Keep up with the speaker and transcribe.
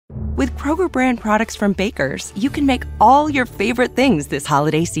With Kroger brand products from Baker's, you can make all your favorite things this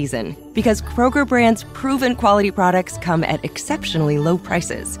holiday season. Because Kroger brand's proven quality products come at exceptionally low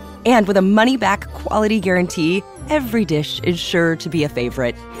prices. And with a money-back quality guarantee, every dish is sure to be a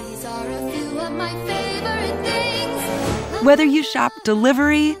favorite. These are a few of my favorite things. Whether you shop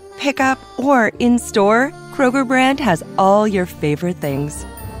delivery, pickup, or in-store, Kroger brand has all your favorite things.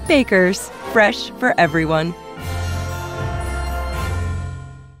 Baker's, fresh for everyone.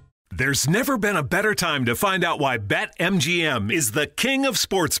 There's never been a better time to find out why BetMGM is the king of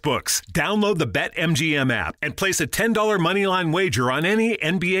sportsbooks. Download the BetMGM app and place a $10 moneyline wager on any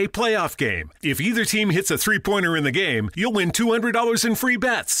NBA playoff game. If either team hits a three-pointer in the game, you'll win $200 in free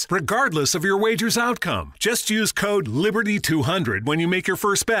bets, regardless of your wager's outcome. Just use code LIBERTY200 when you make your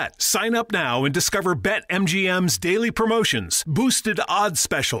first bet. Sign up now and discover BetMGM's daily promotions, boosted odds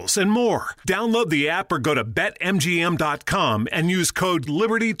specials, and more. Download the app or go to BetMGM.com and use code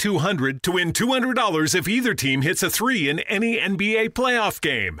LIBERTY200 to win $200 if either team hits a three in any NBA playoff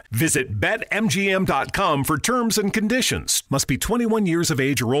game. Visit BetMGM.com for terms and conditions. Must be 21 years of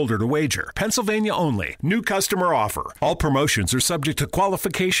age or older to wager. Pennsylvania only. New customer offer. All promotions are subject to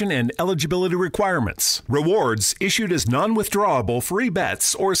qualification and eligibility requirements. Rewards issued as non-withdrawable free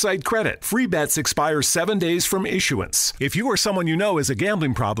bets or site credit. Free bets expire 7 days from issuance. If you or someone you know has a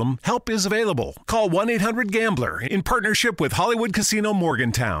gambling problem, help is available. Call 1-800-GAMBLER in partnership with Hollywood Casino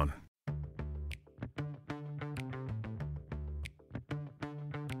Morgantown.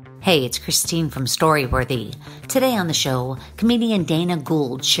 Hey, it's Christine from Storyworthy. Today on the show, comedian Dana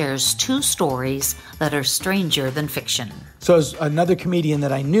Gould shares two stories that are stranger than fiction. So another comedian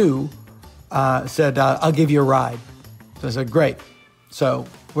that I knew said, I'll give you a ride. So I said, great. So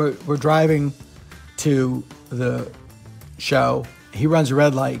we're driving to the show. He runs a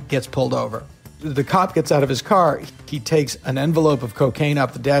red light, gets pulled over. The cop gets out of his car. He takes an envelope of cocaine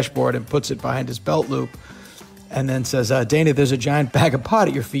off the dashboard and puts it behind his belt loop. And then says, Dana, there's a giant bag of pot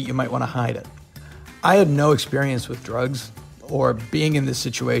at your feet. You might want to hide it. I had no experience with drugs or being in this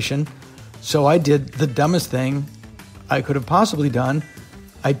situation, so I did the dumbest thing I could have possibly done.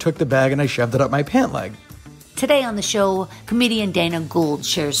 I took the bag and I shoved it up my pant leg. Today on the show, comedian Dana Gould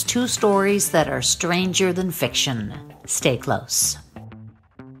shares two stories that are stranger than fiction. Stay close.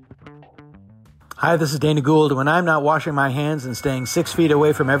 Hi, this is Dana Gould. When I'm not washing my hands and staying 6 feet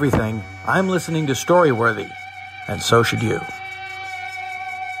away from everything, I'm listening to Storyworthy. And so should you.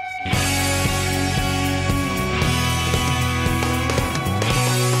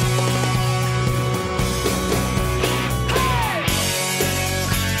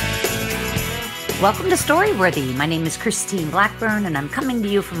 Welcome to Storyworthy. My name is Christine Blackburn, and I'm coming to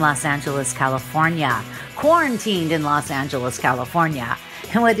you from Los Angeles, California. Quarantined in Los Angeles, California.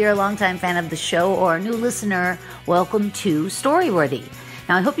 And whether you're a longtime fan of the show or a new listener, welcome to Storyworthy.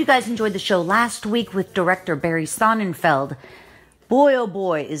 Now, I hope you guys enjoyed the show last week with director Barry Sonnenfeld. Boy, oh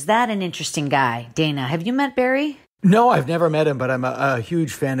boy, is that an interesting guy. Dana, have you met Barry? No, I've never met him, but I'm a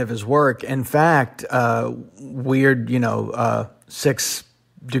huge fan of his work. In fact, 6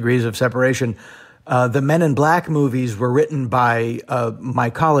 degrees of separation. The Men in Black movies were written by my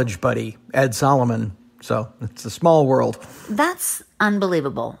college buddy, Ed Solomon. So it's a small world. That's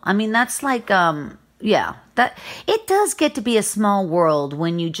unbelievable. I mean, that's like, that it does get to be a small world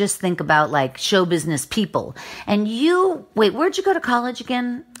when you just think about like show business people. And where'd you go to college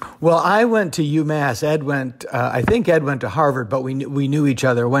again? Well, I went to UMass. I think Ed went to Harvard, but we knew each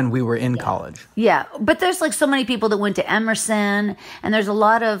other when we were in college. Yeah, but there's like so many people that went to Emerson, and there's a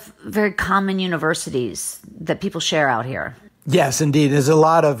lot of very common universities that people share out here. Yes, indeed. There's a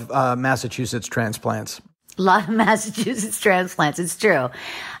lot of Massachusetts transplants. A lot of Massachusetts transplants. It's true.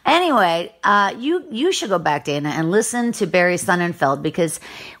 Anyway, you should go back, Dana, and listen to Barry Sonnenfeld because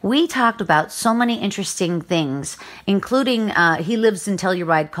we talked about so many interesting things, including he lives in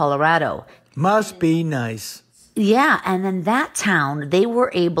Telluride, Colorado. Must be nice. Yeah, and in that town, they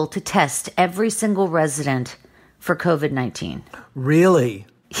were able to test every single resident for COVID-19. Really?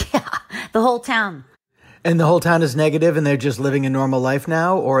 Yeah, the whole town. And the whole town is negative and they're just living a normal life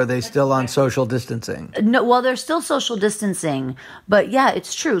now, or are they still on social distancing? No, well, they're still social distancing, but yeah,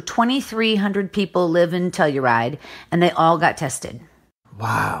 it's true. 2,300 people live in Telluride and they all got tested.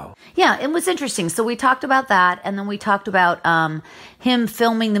 Wow. Yeah, it was interesting. So we talked about that, and then we talked about him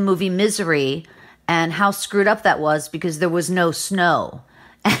filming the movie Misery and how screwed up that was because there was no snow.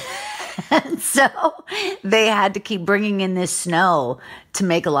 And so they had to keep bringing in this snow to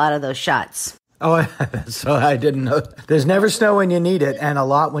make a lot of those shots. Oh, so I didn't know. There's never snow when you need it and a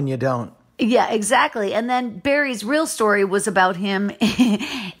lot when you don't. Yeah, exactly. And then Barry's real story was about him.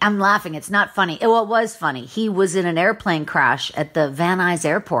 I'm laughing. It's not funny. Well, it was funny. He was in an airplane crash at the Van Nuys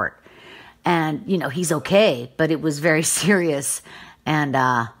Airport. And, he's okay, but it was very serious. And,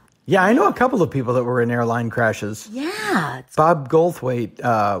 yeah, I know a couple of people that were in airline crashes. yeah. Bob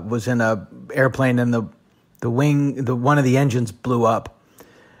Goldthwait was in a airplane and the wing, one of the engines blew up.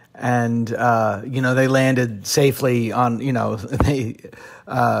 And, they landed safely on, they,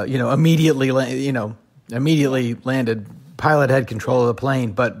 immediately landed. Pilot had control of the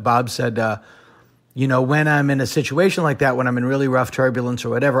plane. But Bob said, when I'm in a situation like that, when I'm in really rough turbulence or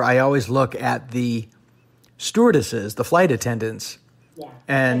whatever, I always look at the stewardesses, the flight attendants. Yeah.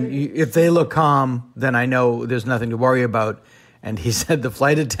 And if they look calm, then I know there's nothing to worry about. And he said the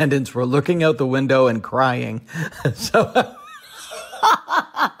flight attendants were looking out the window and crying. So...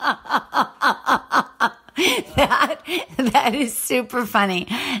 That is super funny.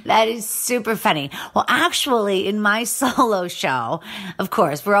 That is super funny. Well, actually, in my solo show, of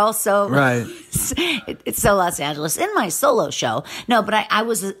course, we're also right. It's so Los Angeles. In my solo show, no, but I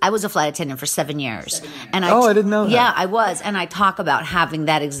was a flight attendant for 7 years, and I didn't know that. Yeah, I was, and I talk about having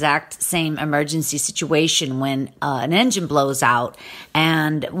that exact same emergency situation when an engine blows out,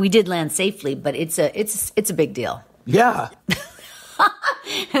 and we did land safely, but it's a big deal. Yeah.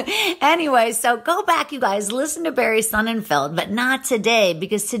 Anyway, so go back, you guys, listen to Barry Sonnenfeld, but not today,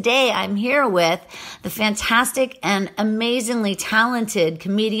 because today I'm here with the fantastic and amazingly talented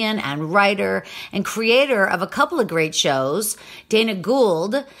comedian and writer and creator of a couple of great shows, Dana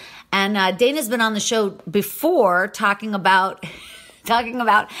Gould. And Dana's been on the show before talking about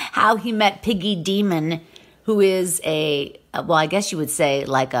how he met Piggy Demon, who is I guess you would say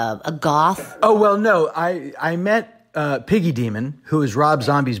like a goth. Oh, well, no, I met Piggy Demon, who is Rob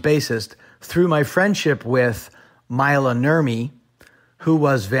Zombie's bassist, through my friendship with Mila Nurmi, who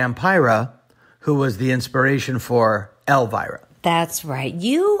was Vampira, who was the inspiration for Elvira. That's right.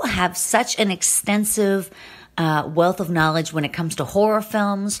 You have such an extensive wealth of knowledge when it comes to horror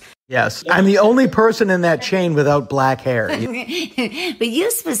films. Yes, I'm the only person in that chain without black hair. But you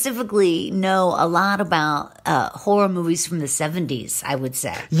specifically know a lot about horror movies from the 70s, I would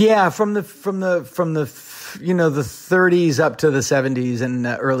say. Yeah, from the 30s up to the 70s and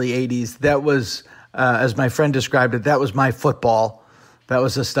early 80s. That was, as my friend described it, that was my football. That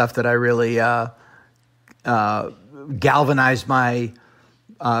was the stuff that I really galvanized my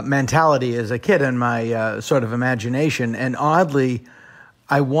mentality as a kid and my sort of imagination. And oddly,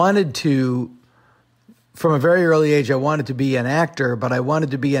 I wanted to, from a very early age, I wanted to be an actor, but I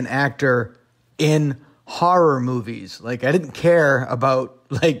wanted to be an actor in horror movies. Like, I didn't care about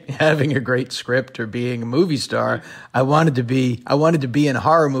like having a great script or being a movie star. I wanted to be in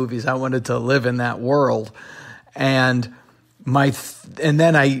horror movies. I wanted to live in that world. And and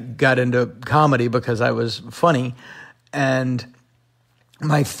then I got into comedy because I was funny. And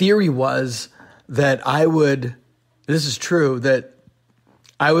my theory was that this is true, that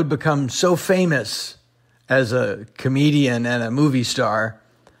I would become so famous as a comedian and a movie star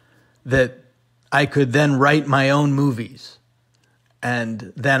that I could then write my own movies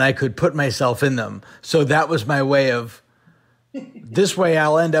and then I could put myself in them. So that was my way of, this way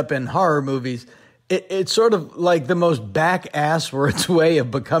I'll end up in horror movies. It's sort of like the most back-asswards way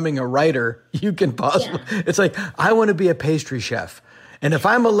of becoming a writer you can possibly. Yeah. It's like, I want to be a pastry chef. And if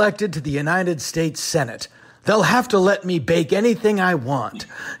I'm elected to the United States Senate, they'll have to let me bake anything I want.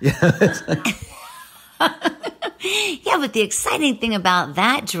 Yeah, but the exciting thing about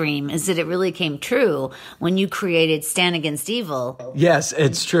that dream is that it really came true when you created Stand Against Evil. Yes,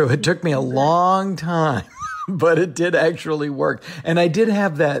 it's true. It took me a long time, but it did actually work. And I did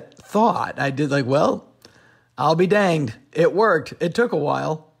have that thought. I did like, well, I'll be danged. It worked. It took a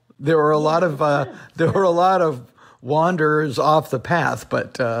while. There were a lot of wanderers off the path,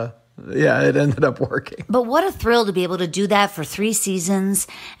 but yeah, it ended up working. But what a thrill to be able to do that for 3 seasons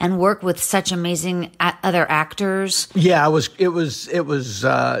and work with such amazing other actors. Yeah, it was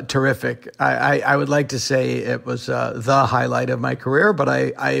terrific. I would like to say it was the highlight of my career, but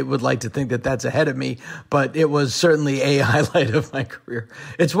I would like to think that that's ahead of me. But it was certainly a highlight of my career.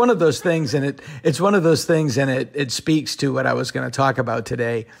 It's one of those things, and it speaks to what I was going to talk about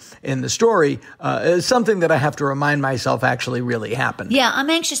today in the story. It's something that I have to remind myself actually really happened. Yeah, I'm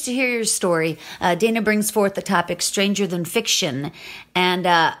anxious to hear your story. Dana brings forth the topic Stranger Than Fiction. And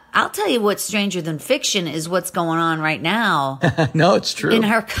I'll tell you what Stranger Than Fiction is what's going on right now. No, it's true. In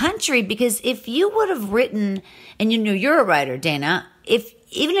our country, because if you would have written, and you're a writer, Dana,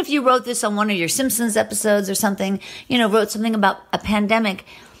 even if you wrote this on one of your Simpsons episodes or something, wrote something about a pandemic,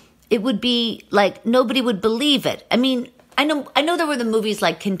 it would be like nobody would believe it. I mean, I know there were the movies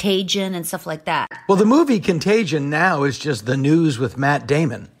like Contagion and stuff like that. Well, the movie Contagion now is just the news with Matt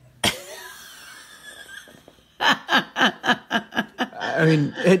Damon. I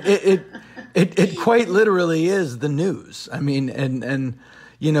mean, It quite literally is the news. I mean, and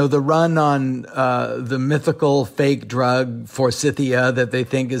the run on the mythical fake drug forsythia that they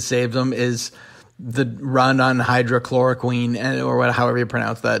think has saved them is the run on hydrochloroquine, or however you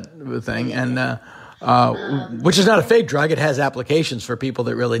pronounce that thing, and which is not a fake drug. It has applications for people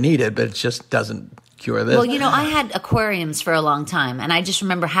that really need it, but it just doesn't cure this. Well, I had aquariums for a long time, and I just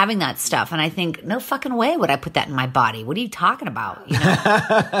remember having that stuff, and I think, no fucking way would I put that in my body. What are you talking about?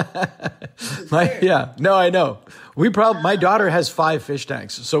 No, I know. My daughter has 5 fish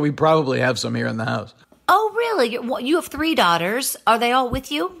tanks, so we probably have some here in the house. Oh, really? You have 3 daughters. Are they all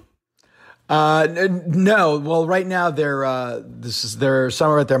with you? No. Well, right now they're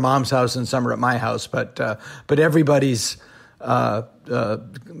some are at their mom's house and some are at my house, but everybody's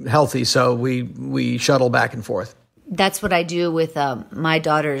healthy, so we shuttle back and forth. That's what I do with my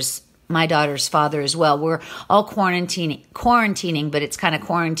daughter's father as well. We're all quarantining, but it's kind of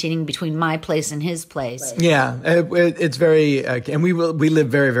quarantining between my place and his place. Yeah, it's very, and we live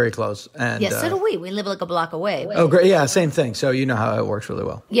very, very close. And so do we. We live like a block away. Oh, great! Yeah, same thing. So you know how it works really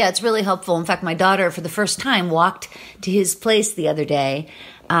well. Yeah, it's really helpful. In fact, my daughter, for the first time, walked to his place the other day.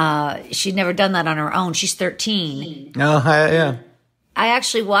 She'd never done that on her own. She's 13. Oh, yeah. I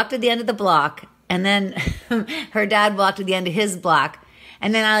actually walked to the end of the block, and then her dad walked to the end of his block.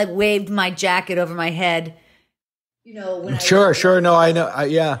 And then I waved my jacket over my head. Sure. No, I know.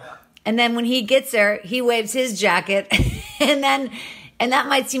 Yeah. And then when he gets there, he waves his jacket. and that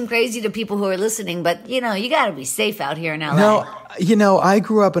might seem crazy to people who are listening, but you got to be safe out here in LA. No, I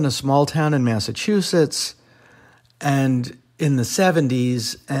grew up in a small town in Massachusetts, and in the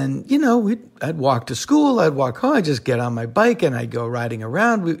 70s, and I'd walk to school, I'd walk home, I'd just get on my bike and I'd go riding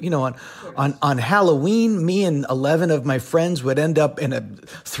around. On Halloween, me and 11 of my friends would end up in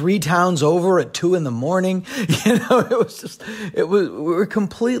 3 towns over at 2 a.m. We were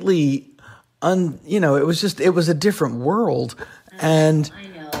completely it was a different world. And I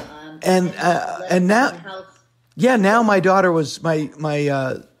know. And now my daughter was my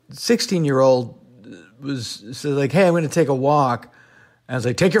 16-year-old was like, hey, I'm going to take a walk. And I was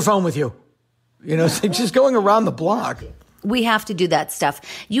like, take your phone with you. It's like just going around the block. We have to do that stuff.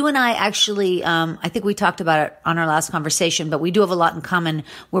 You and I actually, I think we talked about it on our last conversation, but we do have a lot in common.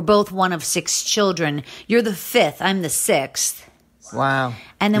 We're both one of 6 children. You're the 5th. I'm the 6th. Wow.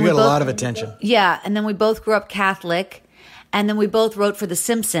 And then we got a lot of attention. Yeah. And then we both grew up Catholic. And then we both wrote for The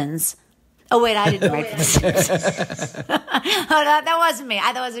Simpsons. Oh, wait, I didn't write for The Simpsons. That wasn't me.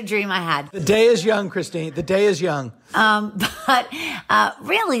 That was a dream I had. The day is young, Christine. The day is young. But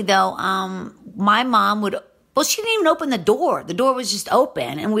really, though, my mom she didn't even open the door. The door was just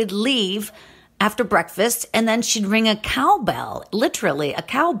open, and we'd leave after breakfast, and then she'd ring a cowbell, literally a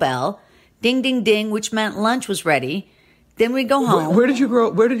cowbell, ding, ding, ding, which meant lunch was ready. Then we'd go home. Where did you grow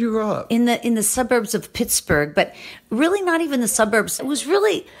up? In the suburbs of Pittsburgh, but really not even the suburbs. It was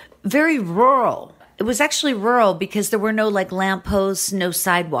really very rural. It was actually rural because there were no lampposts, no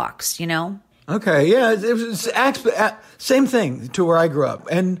sidewalks, Okay, yeah, it was same thing to where I grew up.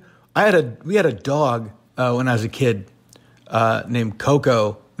 And we had a dog when I was a kid named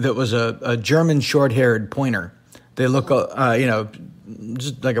Coco that was a German short-haired pointer. They look,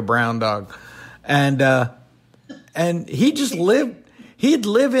 just like a brown dog. And he just he'd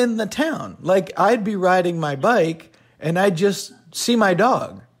live in the town. Like I'd be riding my bike and I'd just see my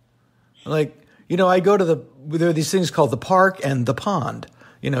dog. I go to there are these things called the park and the pond.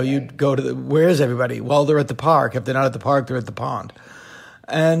 You'd go to where's everybody? Well, they're at the park. If they're not at the park, they're at the pond.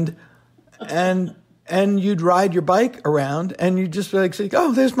 And you'd ride your bike around and you'd just be say,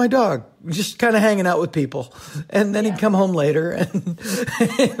 oh, there's my dog. Just kind of hanging out with people. And then he'd come home later. And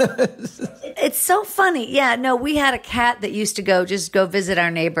It's so funny. Yeah, no, we had a cat that used to go visit our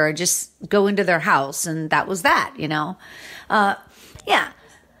neighbor, just go into their house. And that was that, yeah.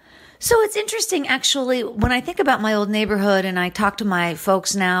 So it's interesting, actually, when I think about my old neighborhood and I talk to my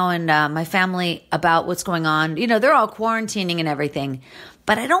folks now and my family about what's going on, they're all quarantining and everything.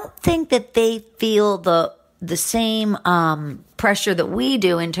 But I don't think that they feel the same pressure that we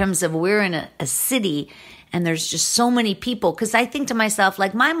do in terms of we're in a city and there's just so many people. Because I think to myself,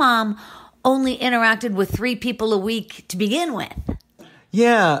 my mom only interacted with 3 people a week to begin with.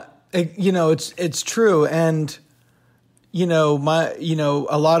 Yeah, it's true. And a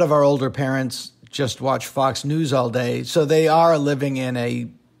lot of our older parents just watch Fox News all day. So they are living in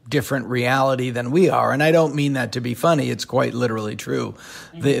a different reality than we are. And I don't mean that to be funny. It's quite literally true.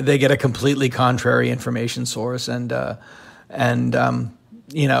 They get a completely contrary information source. It's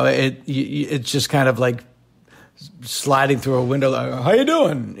just kind of like sliding through a window. How you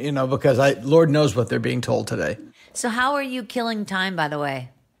doing? Because Lord knows what they're being told today. So how are you killing time, by the way?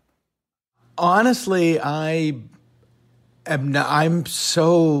 honestly, I have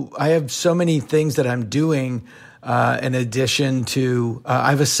so many things that I'm doing in addition to,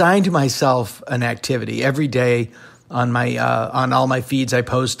 I've assigned myself an activity every day on all my feeds. I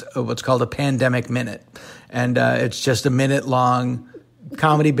post what's called a pandemic minute. And it's just a minute long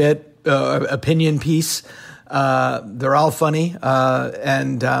comedy bit, opinion piece. They're all funny.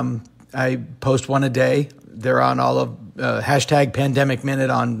 And I post one a day. They're on all of hashtag pandemic minute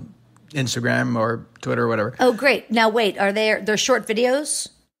on Instagram or Twitter or whatever. Oh, great. Now, wait, they're short videos?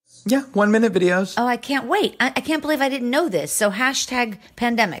 Yeah, 1 minute videos. Oh, I can't wait. I can't believe I didn't know this. So hashtag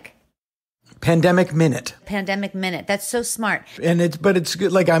pandemic. Pandemic minute. Pandemic minute. That's so smart. And it's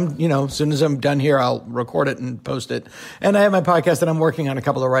good. Like as soon as I'm done here, I'll record it and post it. And I have my podcast and I'm working on a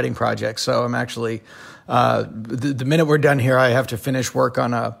couple of writing projects. So I'm actually, the minute we're done here, I have to finish work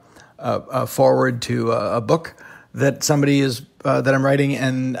on a forward to a book that somebody is, that I'm writing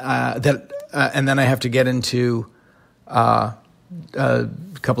and then I have to get into, a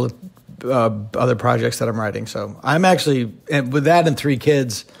couple of, other projects that I'm writing. So I'm actually, with that and 3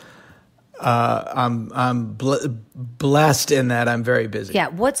 kids, I'm blessed in that I'm very busy. Yeah.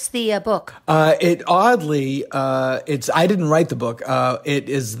 What's the book? I didn't write the book. It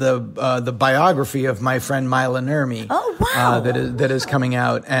is the biography of my friend Mila Nurmi. Oh, wow. That is coming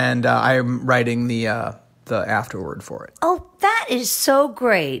out, and I'm writing the afterword for it. Oh, that is so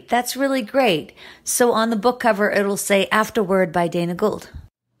great. That's really great. So on the book cover, it'll say Afterword by Dana Gould.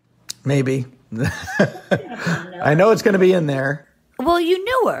 Maybe. I know it's going to be in there. Well, you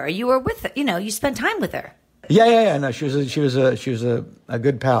knew her. You were with her. You spent time with her. Yeah. No, she was a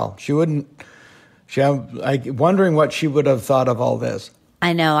good pal. I'm wondering what she would have thought of all this.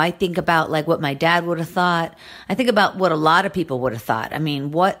 I know. I think about like what my dad would have thought. I think about what a lot of people would have thought. I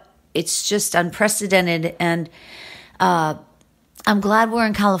mean, it's just unprecedented. And I'm glad we're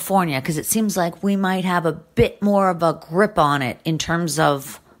in California because it seems like we might have a bit more of a grip on it in terms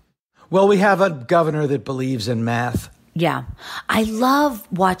of. Well, we have a governor that believes in math. Yeah. I love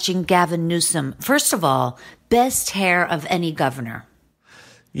watching Gavin Newsom. First of all, best hair of any governor.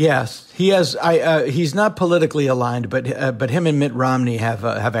 Yes, he has. He's not politically aligned, but him and Mitt Romney have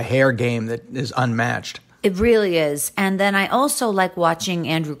a hair game that is unmatched. It really is. And then I also like watching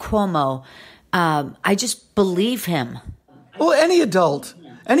Andrew Cuomo. I just believe him. Well,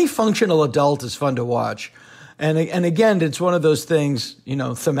 any functional adult is fun to watch. And again, it's one of those things,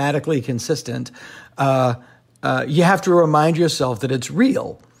 thematically consistent. You have to remind yourself that it's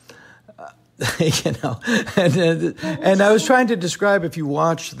real. And I was trying to describe, if you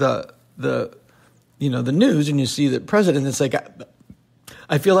watch the news and you see the president, it's like,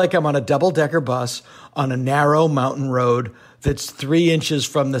 I feel like I'm on a double-decker bus on a narrow mountain road that's 3 inches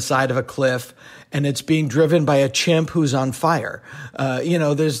from the side of a cliff, and it's being driven by a chimp who's on fire.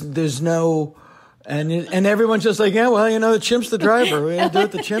 There's no, and everyone's just like, yeah, well, the chimp's the driver. We do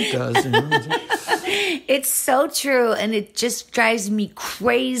what the chimp does. It's so true, and it just drives me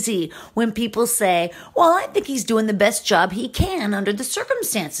crazy when people say, well, I think he's doing the best job he can under the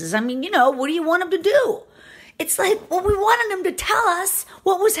circumstances. I mean, what do you want him to do? It's like, well, we wanted him to tell us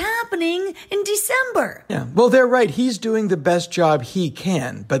what was happening in December. Yeah, well, they're right. He's doing the best job he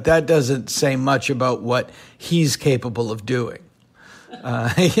can, but that doesn't say much about what he's capable of doing.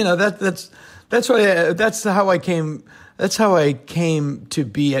 That's how I came. That's how I came to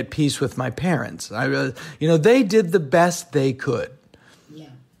be at peace with my parents. They did the best they could. Yeah.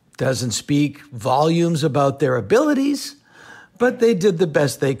 Doesn't speak volumes about their abilities, but they did the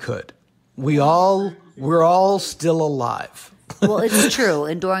best they could. We're all still alive. Well, it's true.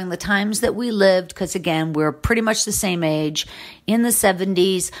 And during the times that we lived, because again, we're pretty much the same age, in the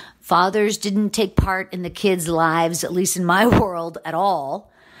 70s, fathers didn't take part in the kids' lives, at least in my world, at all.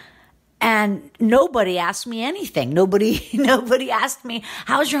 And nobody asked me anything. Nobody asked me,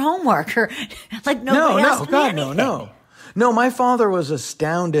 how's your homework? Or like nobody asked me anything. No, my father was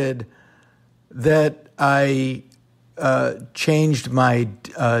astounded that I changed my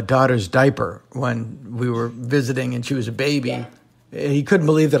daughter's diaper when we were visiting and she was a baby. Yeah. He couldn't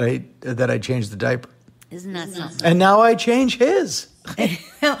believe that I changed the diaper. Isn't that something? And now I change his.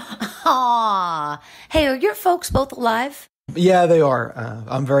 Aww. Hey, are your folks both alive? Yeah, they are.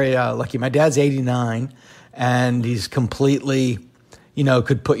 I'm very lucky. My dad's 89, and he's completely,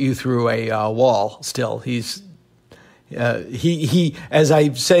 could put you through a wall still. He's he as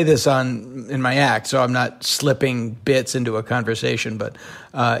I say this in my act, so I'm not slipping bits into a conversation, but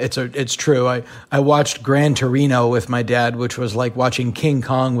it's true. I watched Gran Torino with my dad, which was like watching King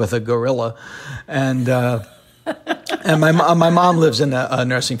Kong with a gorilla, and my mom lives in a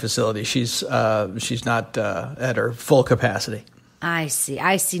nursing facility. She's not at her full capacity. I see.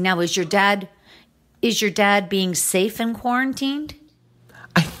 I see. Now, is your dad being safe and quarantined?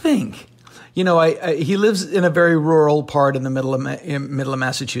 I think. He lives in a very rural part in the middle of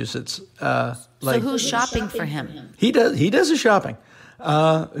Massachusetts. So who's shopping for him? He does his shopping.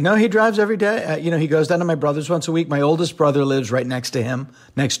 No, he drives every day. He goes down to my brother's once a week. My oldest brother lives right next to him,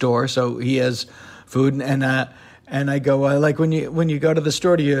 next door, so he has food. And I go, like when you go to the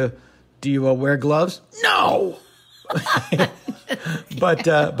store, do you wear gloves? No.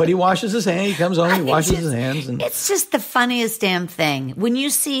 But he washes his hands. He comes home, he washes his hands, and it's just the funniest damn thing when you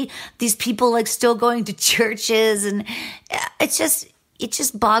see these people like still going to churches, and it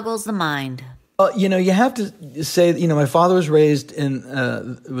just boggles the mind. You have to say, my father was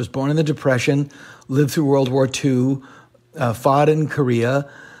was born in the Depression, lived through World War II, fought in Korea,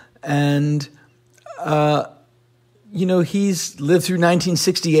 and he's lived through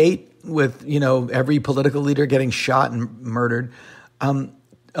 1968. With, every political leader getting shot and murdered. A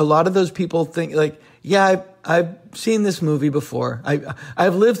lot of those people think I've seen this movie before.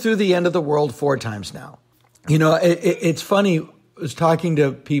 I've lived through the end of the world 4 times now. It's funny. I was talking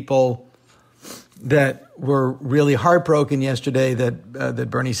to people that were really heartbroken yesterday that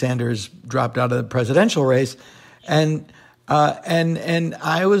Bernie Sanders dropped out of the presidential race. And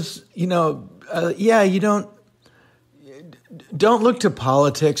I was, don't look to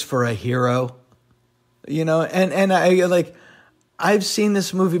politics for a hero, and I've seen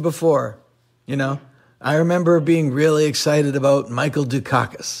this movie before, I remember being really excited about Michael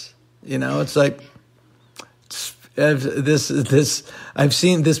Dukakis, it's like, I've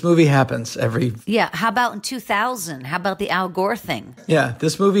seen this movie happens every. Yeah. How about in 2000? How about the Al Gore thing? Yeah.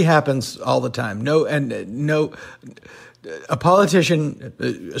 This movie happens all the time. A politician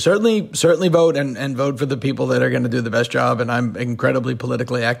certainly vote and vote for the people that are going to do the best job. And I'm incredibly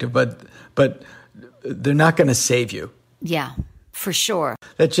politically active, but they're not going to save you. Yeah, for sure.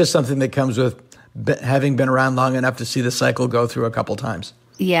 That's just something that comes with having been around long enough to see the cycle go through a couple times.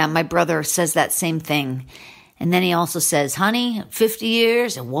 Yeah, my brother says that same thing. And then he also says, honey, 50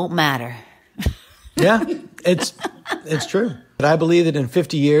 years, it won't matter. Yeah, it's true. But I believe that in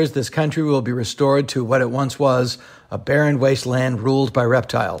 50 years, this country will be restored to what it once was, a barren wasteland ruled by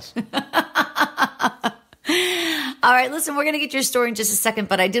reptiles. All right, listen, we're going to get your story in just a second,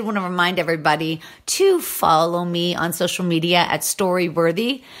 but I did want to remind everybody to follow me on social media at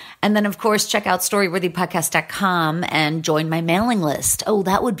Storyworthy. And then, of course, check out storyworthypodcast.com and join my mailing list. Oh,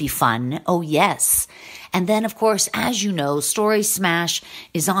 that would be fun. Oh, yes. And then, of course, as you know, Story Smash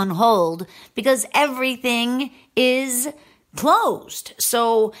is on hold because everything is closed.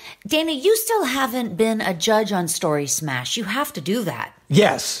 So, Dana, you still haven't been a judge on Story Smash. You have to do that.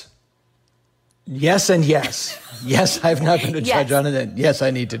 Yes. Yes and yes. Yes, I've not been a judge on it, and yes, I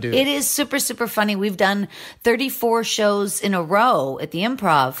need to do it. It is super, super funny. We've done 34 shows in a row at the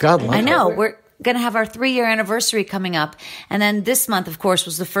Improv. God love I know. it. We're going to have our 3-year anniversary coming up. And then this month, of course,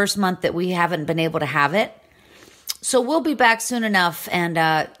 was the first month that we haven't been able to have it. So we'll be back soon enough,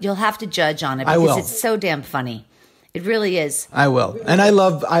 and you'll have to judge on it because it's so damn funny. It really is. I will. And I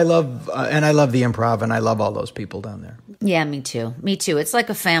love the Improv, and I love all those people down there. Yeah, me too. Me too. It's like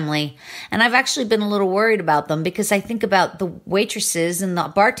a family. And I've actually been a little worried about them because I think about the waitresses and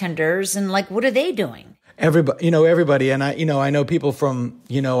the bartenders and like, what are they doing? Everybody. And I know people from,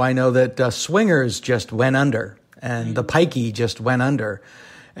 I know that Swingers just went under and the Pikey just went under.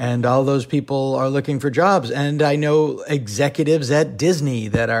 And all those people are looking for jobs. And I know executives at Disney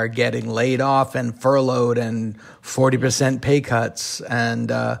that are getting laid off and furloughed and 40% pay cuts. And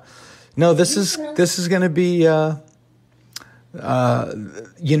no, this is going to be, we're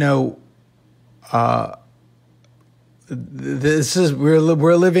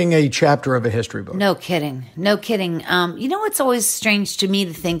living a chapter of a history book. No kidding. No kidding. What's always strange to me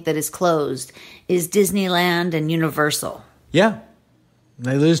to think that is closed is Disneyland and Universal. Yeah.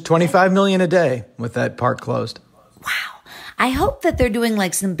 They lose $25 million a day with that park closed. Wow. I hope that they're doing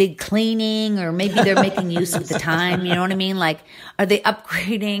like some big cleaning or maybe they're making use of the time. You know what I mean? Like, are they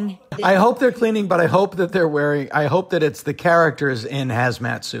upgrading? I hope they're cleaning, but I hope that I hope that it's the characters in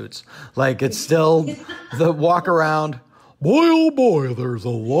hazmat suits. Like it's still the walk around. Boy, oh boy, there's a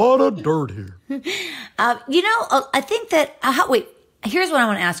lot of dirt here. I think that, wait. Here's what I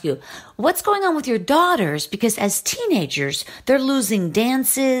want to ask you. What's going on with your daughters? Because as teenagers, they're losing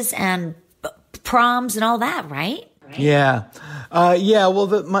dances and proms and all that, right? Yeah. Well,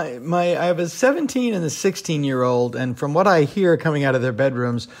 I have a 17 and a 16-year-old, and from what I hear coming out of their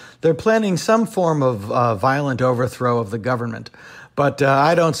bedrooms, they're planning some form of violent overthrow of the government. But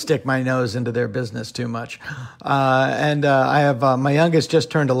I don't stick my nose into their business too much. And I have my youngest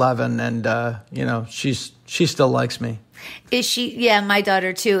just turned 11, and she still likes me. Is she? Yeah, my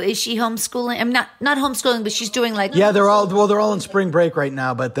daughter too. Is she homeschooling? I'm not homeschooling, but she's doing like. Yeah, they're all in spring break right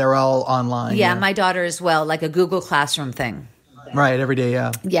now, but they're all online. Yeah, my daughter as well, like a Google Classroom thing. Right, every day.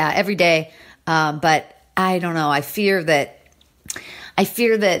 Yeah. Yeah, every day. But I don't know. I fear that it's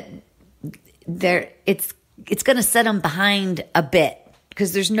going to set them behind a bit.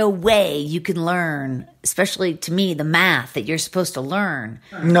 Because there's no way you can learn, especially to me, the math that you're supposed to learn.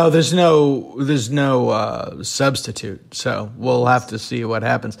 No, there's no substitute. So we'll have to see what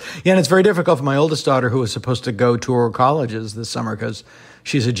happens. Yeah, and it's very difficult for my oldest daughter, who was supposed to go tour colleges this summer because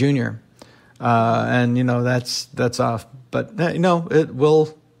she's a junior, and that's off. But it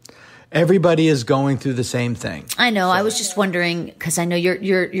will. Everybody is going through the same thing. I know. So. I was just wondering because I know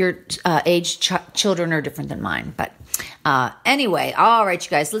your age children are different than mine, but. Anyway, all right, you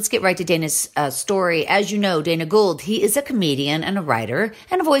guys, let's get right to Dana's story. As you know, Dana Gould, he is a comedian and a writer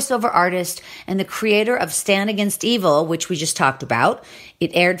and a voiceover artist and the creator of Stand Against Evil, which we just talked about.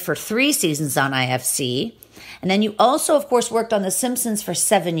 It aired for 3 seasons on IFC. And then you also, of course, worked on The Simpsons for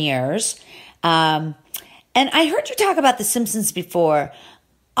 7 years. And I heard you talk about The Simpsons before.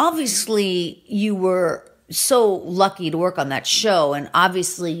 Obviously, you were so lucky to work on that show, and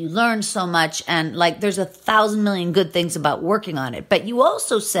obviously you learned so much, and like there's 1,000 million good things about working on it. But you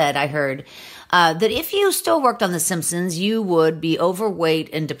also said, I heard, that if you still worked on The Simpsons, you would be overweight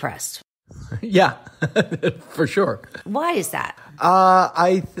and depressed. Yeah, for sure. Why is that?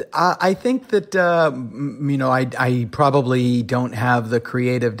 I think that I probably don't have the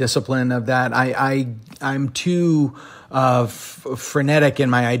creative discipline of that. I'm too frenetic in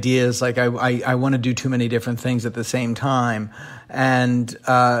my ideas. Like I want to do too many different things at the same time, and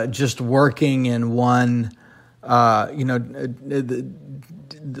just working in one,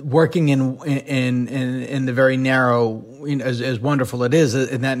 working in the very narrow, as wonderful it is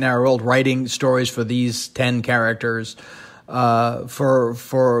in that narrow world, writing stories for these 10 characters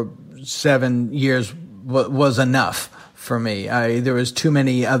for 7 years was enough for me. There was too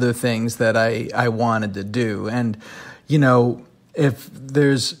many other things that I wanted to do, and if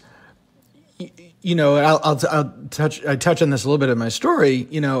there's, I'll touch on this a little bit in my story.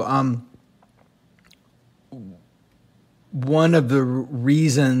 One of the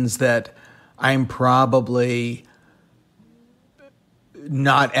reasons that I'm probably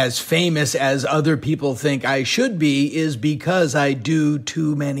not as famous as other people think I should be is because I do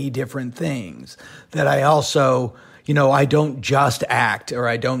too many different things. That I also, I don't just act, or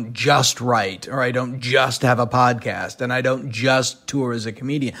I don't just write, or I don't just have a podcast, and I don't just tour as a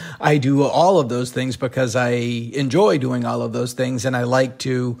comedian. I do all of those things because I enjoy doing all of those things, and I like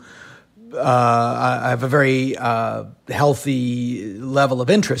to I have a very healthy level of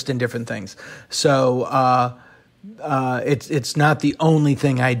interest in different things. So it's not the only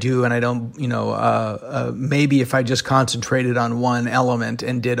thing I do, and I don't, maybe if I just concentrated on one element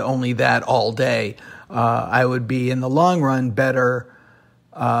and did only that all day, I would be in the long run better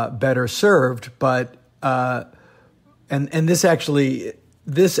served. But and this actually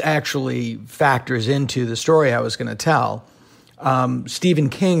factors into the story I was going to tell. Stephen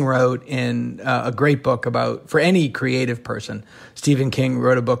King wrote in a great book for any creative person. Stephen King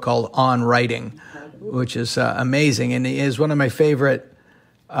wrote a book called On Writing, which is amazing, and is one of my favorite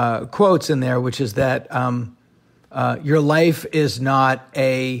quotes in there, which is that your life is not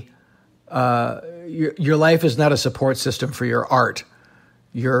a support system for your art.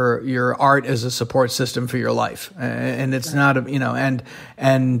 Your art is a support system for your life, and it's not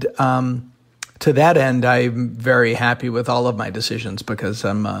to that end, I'm very happy with all of my decisions because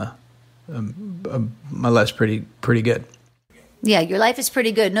my life's pretty good. Yeah, your life is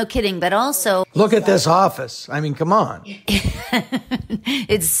pretty good. No kidding. But also, look at this office. I mean, come on.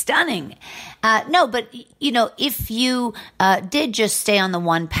 It's stunning. No, but if you did just stay on the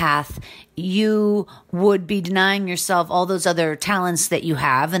one path, you would be denying yourself all those other talents that you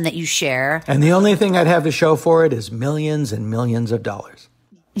have and that you share. And the only thing I'd have to show for it is millions and millions of dollars.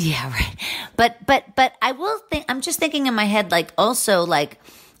 Yeah, right. But I will think, I'm just thinking in my head, I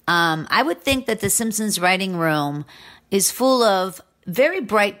would think that the Simpsons writing room is full of very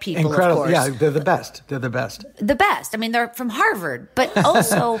bright people. Incredible. Of course. Yeah, they're the best. The best. I mean, they're from Harvard, but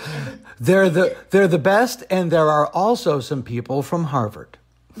also they're the best, and there are also some people from Harvard.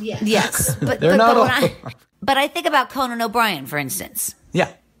 Yes. But they're not all. But I think about Conan O'Brien, for instance.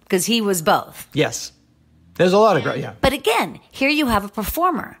 Yeah. Because he was both. Yes. There's a lot of great, yeah. But again, here you have a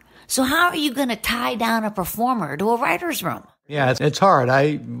performer. So how are you going to tie down a performer to a writer's room? Yeah, it's hard.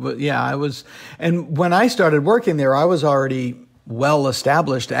 I was, and when I started working there, I was already well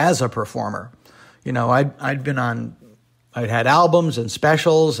established as a performer. I'd had albums and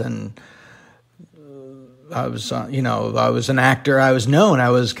specials, and I was an actor. I was known. I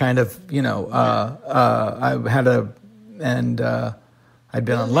was kind of, I had I'd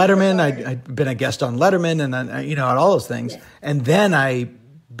been on Letterman. I'd been a guest on Letterman, and then, all those things. Yeah. And then I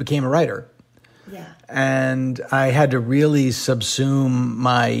became a writer. Yeah. And I had to really subsume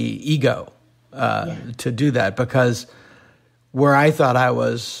my ego to do that, because where I thought I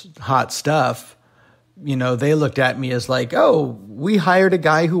was hot stuff, they looked at me as like, oh, we hired a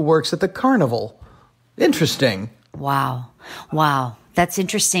guy who works at the carnival. Interesting. Wow. That's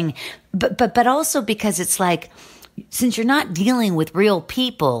interesting. But also because it's like, since you're not dealing with real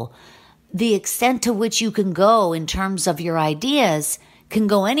people, the extent to which you can go in terms of your ideas can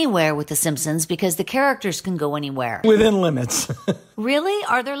go anywhere with The Simpsons, because the characters can go anywhere. Within limits. Really?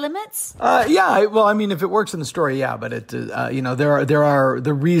 Are there limits? Yeah. Well, I mean, if it works in the story, yeah. But there are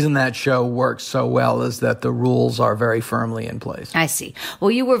the reason that show works so well is that the rules are very firmly in place. I see.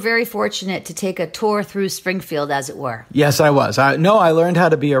 Well, you were very fortunate to take a tour through Springfield, as it were. Yes, I was. I learned how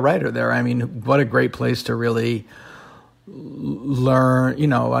to be a writer there. I mean, what a great place to really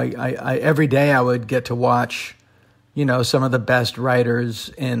learn. I every day I would get to watch some of the best writers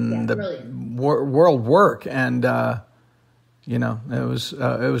in world work. And, it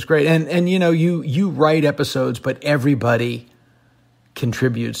was great. And you write episodes, but everybody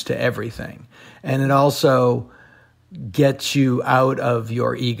contributes to everything. And it also gets you out of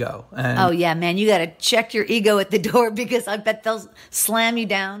your ego. And oh, yeah, man, you got to check your ego at the door, because I bet they'll slam you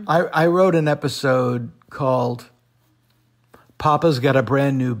down. I wrote an episode called Papa's Got a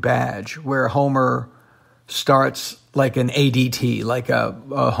Brand New Badge, where Homer starts like an ADT, like a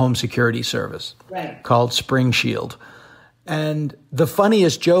home security service, right, called Spring Shield. And the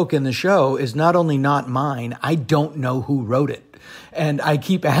funniest joke in the show is not only not mine, I don't know who wrote it. And I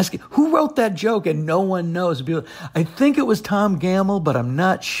keep asking, who wrote that joke? And no one knows. People, I think it was Tom Gamble, but I'm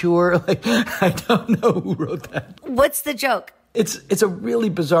not sure. Like, I don't know who wrote that. What's the joke? It's a really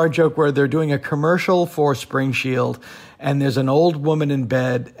bizarre joke where they're doing a commercial for Spring Shield, and there's an old woman in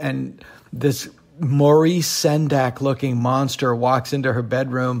bed, and this Maurice Sendak-looking monster walks into her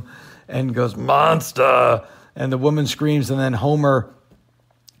bedroom and goes, "Monster!" And the woman screams, and then Homer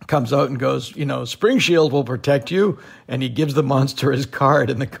comes out and goes, "Spring Shield will protect you." And he gives the monster his card,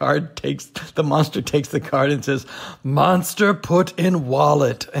 and the monster takes the card and says, "Monster put in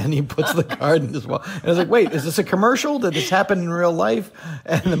wallet." And he puts the card in his wallet. And I was like, wait, is this a commercial? Did this happen in real life?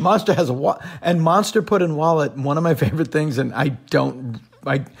 And the monster has and monster put in wallet, one of my favorite things, and I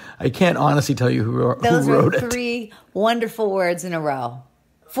can't honestly tell you who wrote it. Those are 3 wonderful words in a row.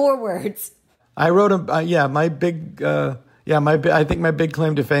 4 words. I wrote I think my big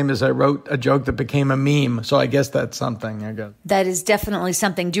claim to fame is I wrote a joke that became a meme. So I guess that's something, I guess. That is definitely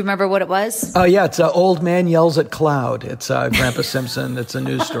something. Do you remember what it was? Oh, yeah. It's Old Man Yells at Cloud. It's Grandpa Simpson. It's a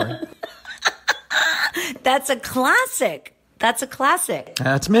news story. That's a classic. That's a classic.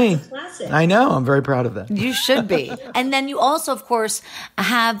 That's me. Classic. I know. I'm very proud of that. You should be. And then you also, of course,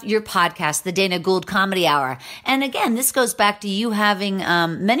 have your podcast, the Dana Gould Comedy Hour. And again, this goes back to you having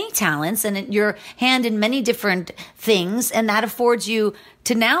many talents and your hand in many different things. And that affords you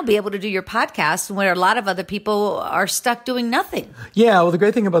to now be able to do your podcast where a lot of other people are stuck doing nothing. Yeah. Well, the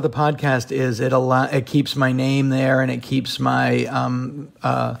great thing about the podcast is it keeps my name there, and it keeps my,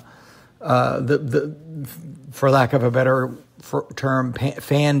 for lack of a better term,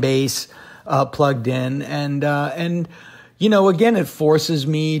 fan base plugged in, and again, it forces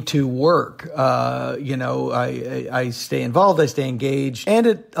me to work. I stay involved, I stay engaged, and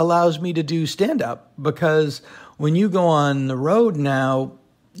it allows me to do stand up, because when you go on the road now,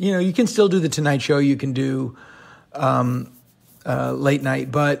 you can still do the Tonight Show, you can do late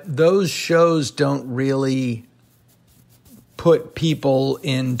night, but those shows don't really put people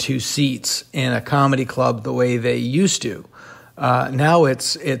into seats in a comedy club the way they used to. Now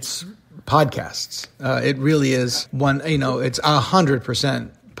it's podcasts. It really is it's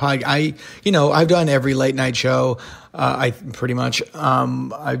 100% I've done every late night show. I pretty much,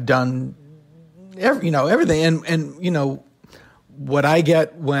 I've done everything. And what I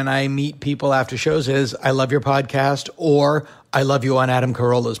get when I meet people after shows is, I love your podcast, or I love you on Adam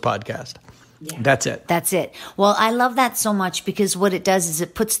Carolla's podcast. Yeah. That's it. Well, I love that so much, because what it does is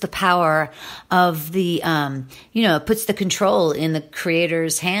it puts the power of the, it puts the control in the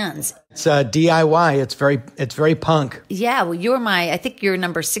creator's hands. It's DIY. It's very punk. Yeah. Well, I think you're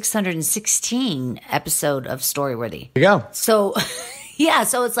number 616 episode of Storyworthy. There you go. So, yeah.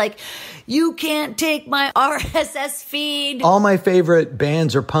 So it's like, you can't take my RSS feed. All my favorite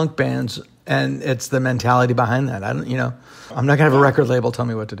bands are punk bands. and it's the mentality behind that. I'm not gonna have a record label tell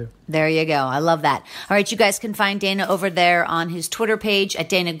me what to do. There you go. I love that. All right, you guys can find Dana over there on his Twitter page at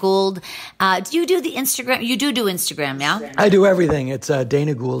Dana Gould. Do you do the Instagram? You do Instagram, yeah? I do everything. It's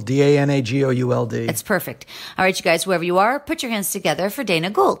Dana Gould, DanaGould. It's perfect. All right, you guys, wherever you are, put your hands together for Dana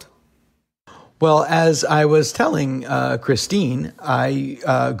Gould. Well, as I was telling Christine,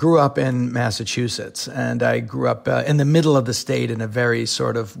 I grew up in Massachusetts, and I grew up in the middle of the state in a very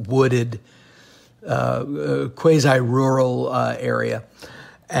sort of wooded, quasi-rural area.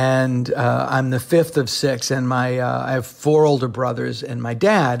 And I'm the fifth of six, and I have four older brothers and my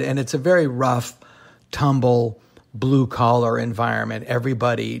dad, and it's a very rough, tumble, blue-collar environment.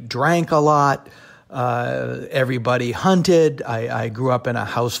 Everybody drank a lot. Everybody hunted. I grew up in a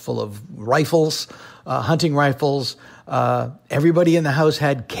house full of rifles, hunting rifles. Everybody in the house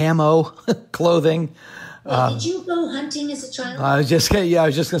had camo clothing. Did you go hunting as a child? I was just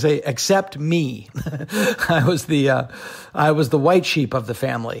gonna say, except me. I was the white sheep of the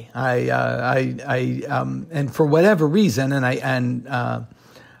family. And for whatever reason,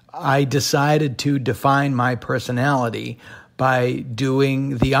 I decided to define my personality by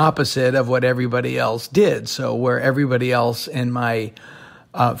doing the opposite of what everybody else did. So where everybody else in my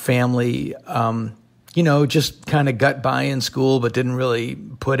family, just kind of got by in school but didn't really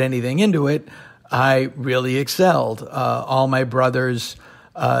put anything into it, I really excelled. All my brothers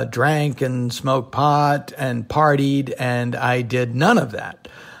drank and smoked pot and partied, and I did none of that.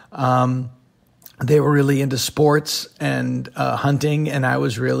 They were really into sports and hunting, and I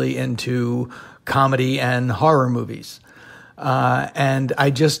was really into comedy and horror movies. And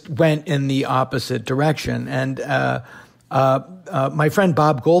I just went in the opposite direction. And my friend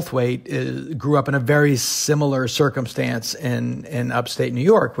Bob Goldthwait grew up in a very similar circumstance in upstate New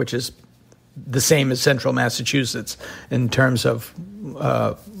York, which is the same as central Massachusetts in terms of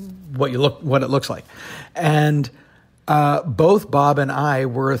what it looks like. And both Bob and I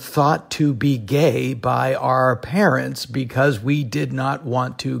were thought to be gay by our parents because we did not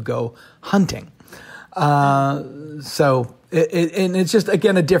want to go hunting. So it's just,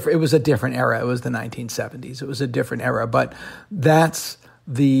 again, it was a different era. It was the 1970s. It was a different era, but that's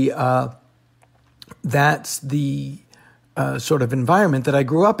the sort of environment that I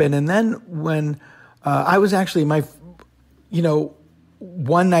grew up in. And then when I was actually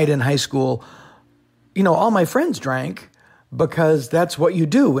one night in high school, all my friends drank because that's what you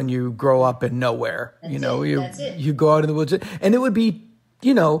do when you grow up in nowhere. That's it. You go out in the woods, and it would be,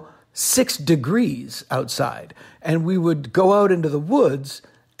 6 degrees outside, and we would go out into the woods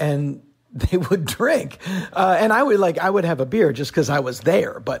and they would drink. And I would have a beer just because I was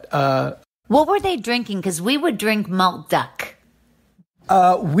there. But what were they drinking? Because we would drink malt duck.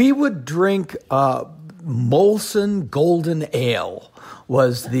 We would drink Molson Golden Ale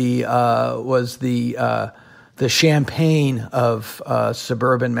was the champagne of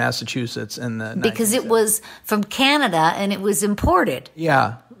suburban Massachusetts in the 1970s. Because it was from Canada and it was imported.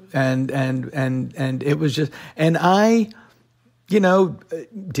 Yeah. And it was just, and I,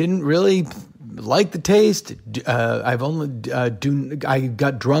 didn't really like the taste. I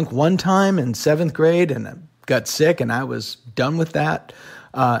got drunk one time in 7th grade and I got sick and I was done with that.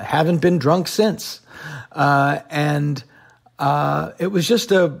 Haven't been drunk since. And it was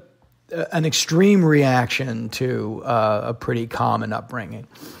just an extreme reaction to a pretty common upbringing.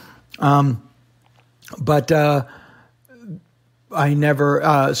 But I never.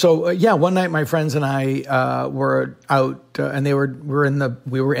 One night my friends and I were out, and we were in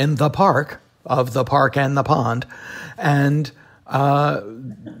the park of the park and the pond, and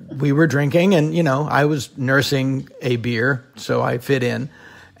we were drinking, and I was nursing a beer, so I fit in,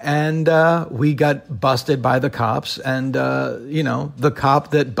 and we got busted by the cops, and the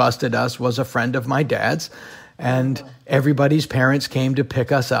cop that busted us was a friend of my dad's, and everybody's parents came to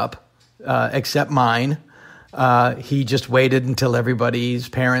pick us up, except mine. He just waited until everybody's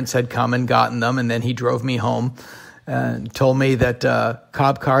parents had come and gotten them, and then he drove me home and told me that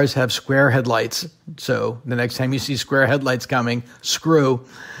cop cars have square headlights. So the next time you see square headlights coming, screw.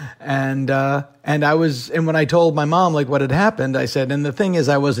 And when I told my mom what had happened, I said, and the thing is,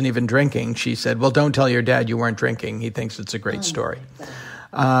 I wasn't even drinking. She said, well, don't tell your dad you weren't drinking. He thinks it's a great story.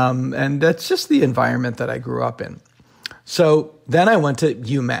 And that's just the environment that I grew up in. So then I went to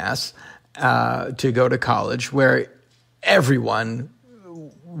UMass to go to college, where everyone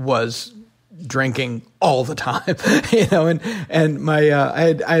was drinking all the time, and my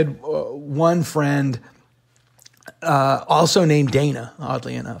I had one friend also named Dana,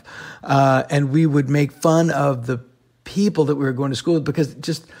 oddly enough, and we would make fun of the people that we were going to school with because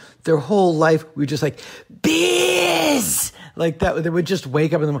just their whole life we were just like biz, like that. They would just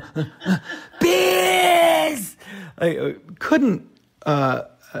wake up in the morning, Biz! I couldn't, I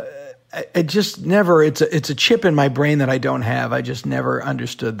just never, it's a chip in my brain that I don't have. I just never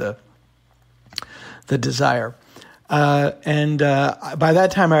understood the desire. And by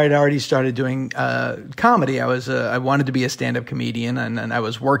that time, I had already started doing comedy. I wanted to be a stand-up comedian, and I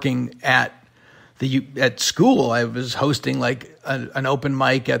was working at school. I was hosting like an open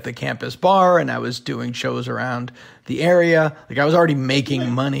mic at the campus bar, and I was doing shows around the area. Like I was already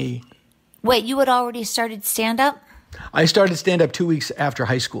making money. Wait, you had already started stand-up? I started stand-up 2 weeks after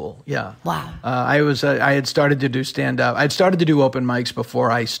high school. Yeah. Wow. I had started to do stand-up. I'd started to do open mics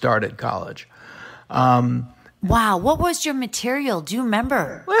before I started college. Wow. What was your material? Do you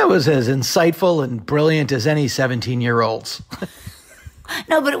remember? Well, it was as insightful and brilliant as any 17-year-old's.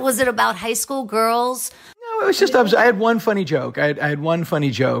 No, but was it about high school girls? No, it was just, I had one funny joke. I had one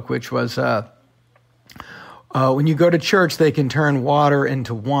funny joke, which was, when you go to church, they can turn water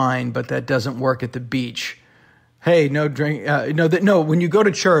into wine, but that doesn't work at the beach. Hey, no drink. No. When you go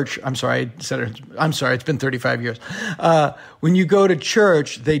to church, I'm sorry, it's been 35 years. When you go to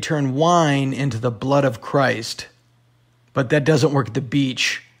church, they turn wine into the blood of Christ, but that doesn't work at the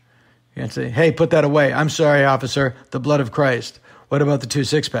beach. You can't say, hey, put that away. I'm sorry, officer, the blood of Christ. What about the 2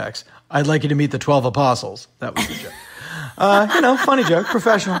 6-packs? I'd like you to meet the 12 apostles. That was the joke. Funny joke,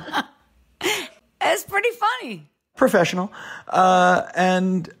 professional. It's pretty funny. Professional. So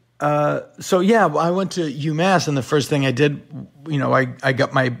yeah, I went to UMass, and the first thing I did, I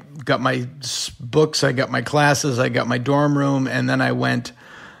got my books, I got my classes, I got my dorm room, and then I went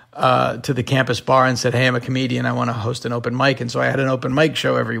to the campus bar and said, "Hey, I'm a comedian. I want to host an open mic." And so I had an open mic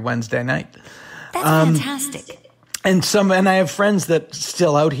show every Wednesday night. That's fantastic. And I have friends that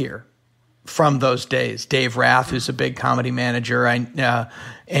still out here from those days. Dave Rath, who's a big comedy manager.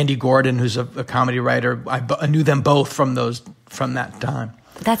 Andy Gordon, who's a comedy writer. I knew them both from that time.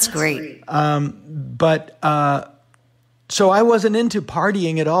 That's great. So I wasn't into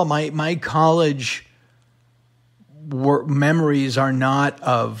partying at all. My college memories are not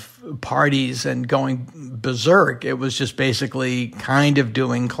of parties and going berserk. It was just basically kind of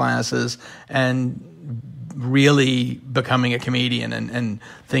doing classes and really becoming a comedian and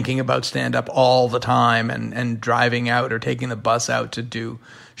thinking about stand-up all the time and driving out or taking the bus out to do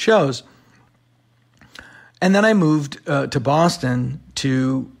shows. And then I moved to Boston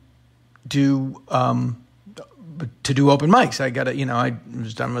to do open mics. I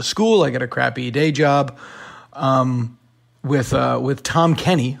was done with school. I got a crappy day job with Tom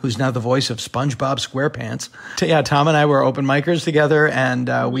Kenny, who's now the voice of SpongeBob SquarePants. Tom and I were open micers together,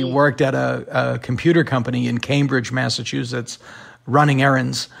 and we worked at a computer company in Cambridge, Massachusetts, running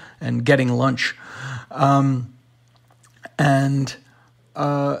errands and getting lunch, and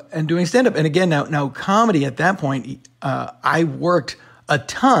doing stand-up. And again, now comedy at that point, I worked a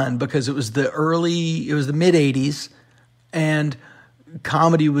ton because it was the mid 80s, and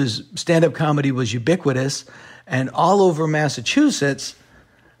stand-up comedy was ubiquitous, and all over Massachusetts,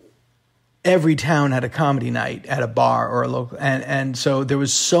 every town had a comedy night at a bar or a local, and so there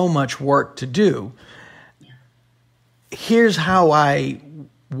was so much work to do. Here's how I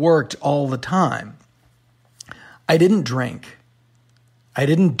worked all the time. I didn't drink. I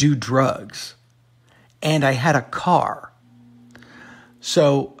didn't do drugs, and I had a car.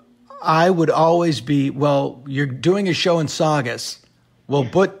 So I would always be, well, you're doing a show in Saugus. Well,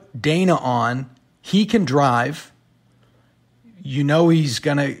 put Dana on. He can drive. He's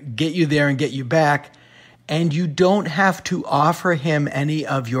going to get you there and get you back. And you don't have to offer him any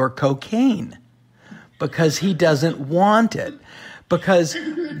of your cocaine because he doesn't want it. Because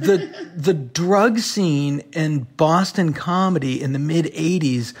the drug scene in Boston comedy in the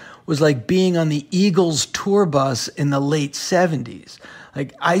mid-'80s was like being on the Eagles tour bus in the late 70s.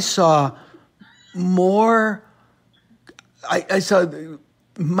 Like I saw I saw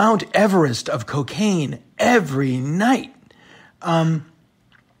Mount Everest of cocaine every night.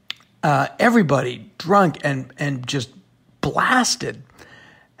 Everybody drunk and just blasted.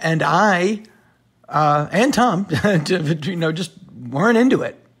 And I and Tom, just weren't into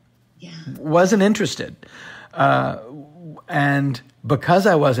it. Yeah. Wasn't interested. And because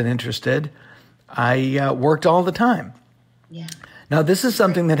I wasn't interested, I worked all the time. Yeah. Now, this is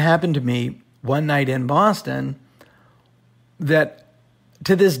something that happened to me one night in Boston that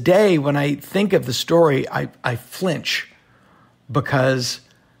to this day, when I think of the story, I flinch because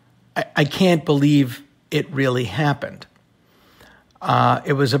I can't believe it really happened.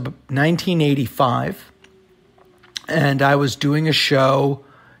 It was 1985, and I was doing a show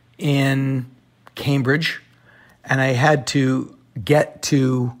in Cambridge, and I had to get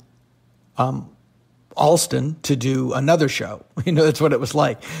to Alston to do another show. That's what it was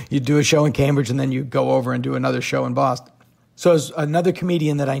like. You'd do a show in Cambridge and then you go over and do another show in Boston. So as another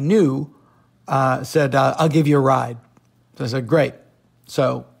comedian that I knew said, I'll give you a ride. So I said, great.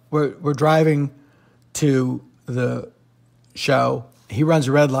 So we're driving to the show. He runs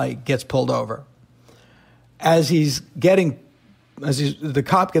a red light, gets pulled over. As the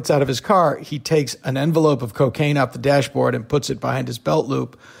cop gets out of his car, he takes an envelope of cocaine off the dashboard and puts it behind his belt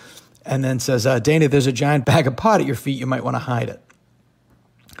loop and then says, Dana, there's a giant bag of pot at your feet. You might want to hide it.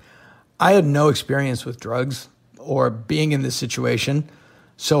 I had no experience with drugs or being in this situation,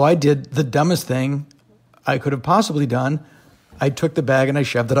 so I did the dumbest thing I could have possibly done. I took the bag and I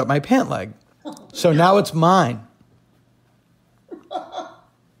shoved it up my pant leg. So now it's mine.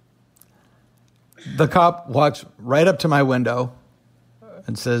 The cop walks right up to my window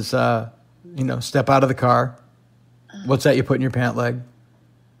and says, step out of the car. What's that you put in your pant leg?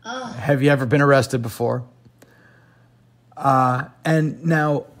 Have you ever been arrested before? And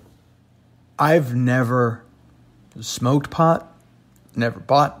now, I've never smoked pot, never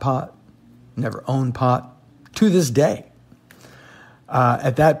bought pot, never owned pot, to this day.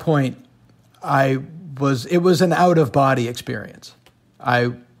 At that point, it was an out-of-body experience.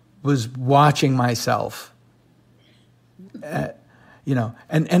 I was watching myself,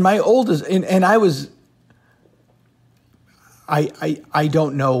 and my oldest, and I was, I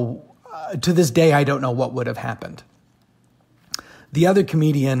don't know, to this day, I don't know what would have happened. The other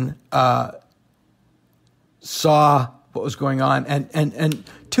comedian saw what was going on and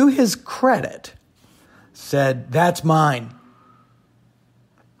to his credit said, that's mine.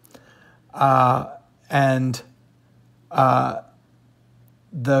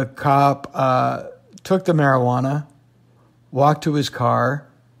 The cop took the marijuana, walked to his car,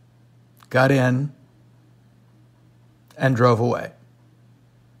 got in, and drove away.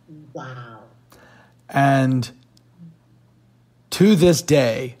 Wow. And to this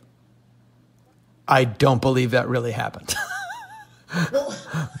day, I don't believe that really happened.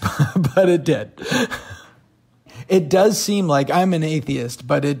 But it did. It does seem like, I'm an atheist,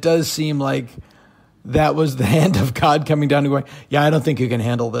 but it does seem like that was the hand of God coming down and going, yeah, I don't think you can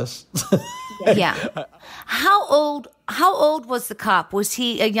handle this. Yeah. How old was the cop? Was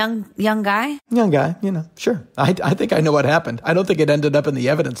he a young guy? Young guy, sure. I think I know what happened. I don't think it ended up in the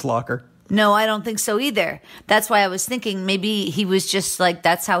evidence locker. No, I don't think so either. That's why I was thinking maybe he was just like,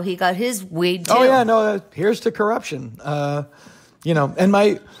 that's how he got his weed too. Oh yeah, no, here's to corruption. And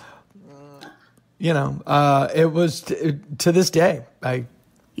my, it was to this day.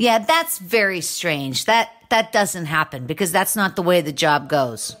 Yeah, that's very strange. That doesn't happen because that's not the way the job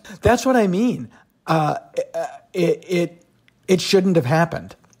goes. That's what I mean. It shouldn't have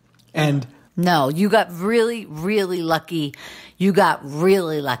happened. And no, you got really, really lucky. You got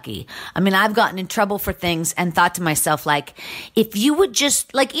really lucky. I mean, I've gotten in trouble for things and thought to myself, like, if you would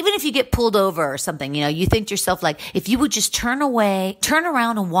just, like, even if you get pulled over or something, you think to yourself, like, if you would just turn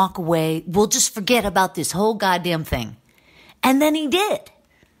around and walk away, we'll just forget about this whole goddamn thing. And then he did.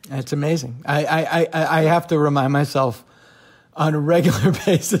 It's amazing. I have to remind myself on a regular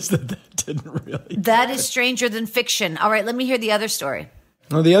basis that didn't really. That is stranger than fiction. All right, let me hear the other story.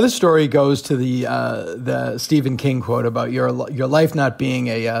 Well, the other story goes to the Stephen King quote about your life not being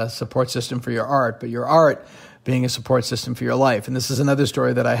a support system for your art, but your art being a support system for your life. And this is another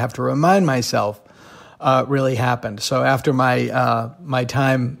story that I have to remind myself really happened. So after my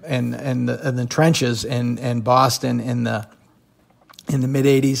time in the trenches in Boston in the mid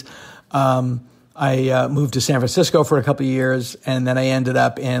 '80s, I moved to San Francisco for a couple of years, and then I ended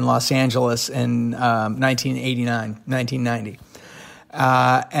up in Los Angeles in 1990.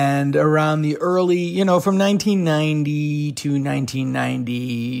 And around the early, from 1990 to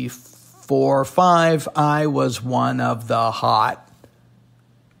 1994, 5, I was one of the hot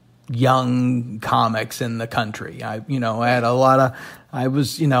young comics in the country. I had a lot of,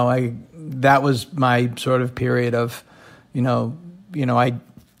 that was my sort of period of, I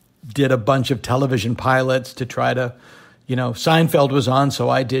did a bunch of television pilots to try to, Seinfeld was on, so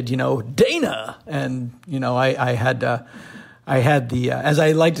I did, Dana, and, I had the, as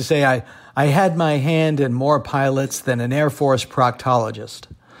I like to say, I had my hand in more pilots than an Air Force proctologist.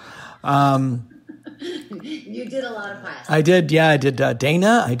 You did a lot of pilots. I did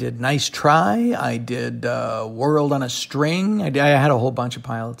Dana. I did Nice Try. I did World on a String. I had a whole bunch of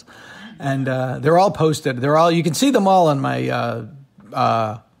pilots. And they're all posted. You can see them all on my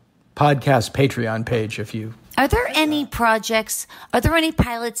podcast Patreon page if you. Are there any pilots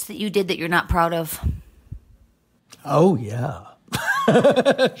that you did that you're not proud of? Oh, yeah.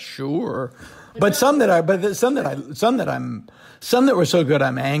 Sure. But some that were so good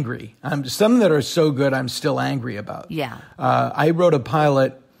I'm angry. Some that are so good I'm still angry about. Yeah. I wrote a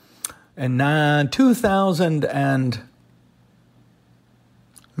pilot in 2000 and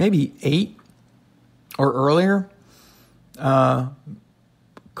maybe 8 or earlier,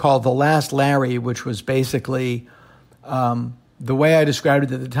 called The Last Larry, which was basically, the way I described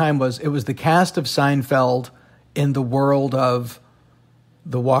it at the time was, it was the cast of Seinfeld in the world of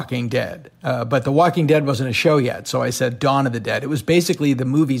The Walking Dead. But The Walking Dead wasn't a show yet, so I said Dawn of the Dead. It was basically the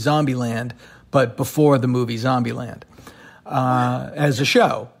movie Zombieland, but before the movie Zombieland, as a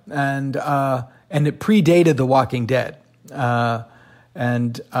show. And it predated The Walking Dead.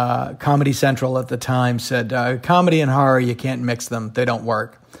 And Comedy Central at the time said, comedy and horror, you can't mix them. They don't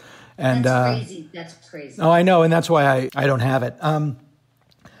work. And That's crazy. That's crazy. Oh, I know, and that's why I don't have it.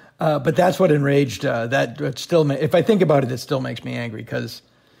 But that's what enraged. It still, if I think about it, it still makes me angry because,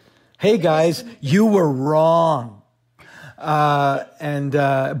 hey guys, you were wrong. But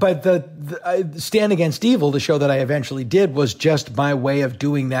the Stand Against Evil, the show that I eventually did, was just my way of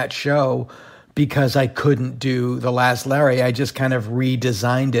doing that show because I couldn't do The Last Larry. I just kind of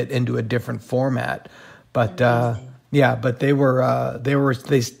redesigned it into a different format. But yeah, but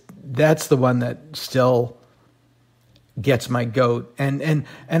that's the one that still gets my goat. And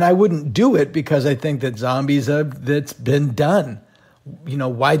I wouldn't do it because I think that zombies that's been done. You know,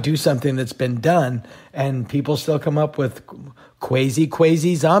 why do something that's been done? And people still come up with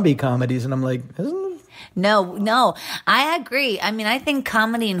crazy zombie comedies. And I'm like, No, I agree. I mean, I think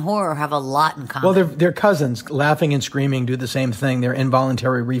comedy and horror have a lot in common. well, they're cousins. Laughing and screaming do the same thing. They're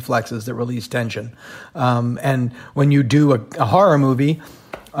involuntary reflexes that release tension. And when you do a horror movie,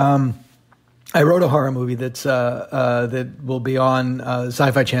 I wrote a horror movie that will be on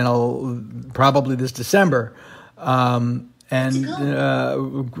Sci-Fi Channel probably this December. Right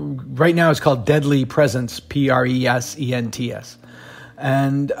now it's called Deadly Presence, Presents.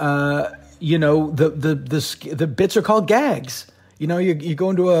 And the bits are called gags. You know, you go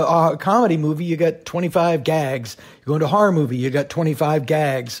into a comedy movie, you get 25 gags. You go into a horror movie, you got 25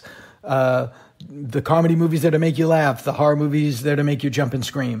 gags. The comedy movies there to make you laugh, the horror movies there to make you jump and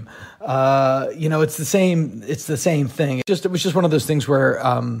scream. It's the same thing. It was just one of those things where,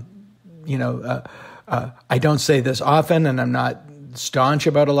 I don't say this often and I'm not staunch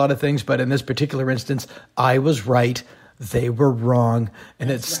about a lot of things, but in this particular instance, I was right. They were wrong. And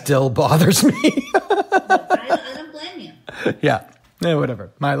it still bothers me. I don't blame you. Yeah,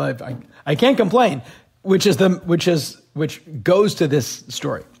 whatever. My life, I can't complain, which goes to this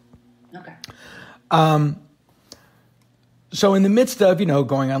story. Okay. So in the midst of,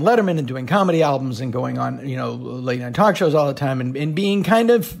 going on Letterman and doing comedy albums and going on, late night talk shows all the time and being kind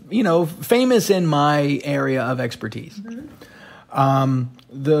of, famous in my area of expertise,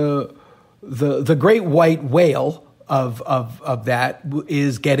 the great white whale of that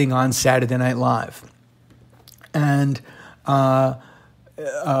is getting on Saturday Night Live. And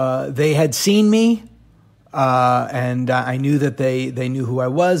they had seen me, and I knew that they knew who I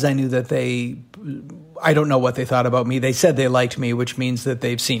was. I knew that I don't know what they thought about me. They said they liked me, which means that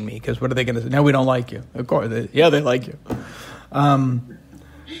they've seen me, because what are they going to say? No, we don't like you. Of course. They like you. But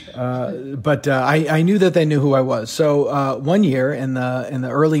I knew that they knew who I was. So one year in the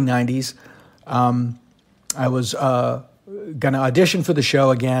early 90s, I was going to audition for the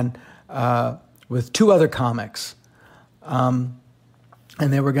show again with 2 other comics. And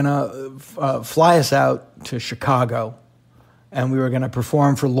they were going to fly us out to Chicago, and we were going to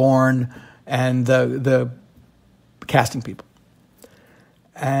perform for Lorne and the casting people.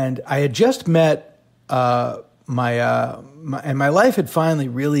 And I had just met my life had finally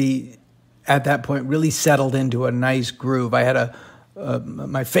really, at that point, really settled into a nice groove. I had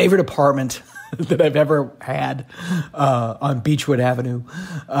my favorite apartment that I've ever had on Beechwood Avenue,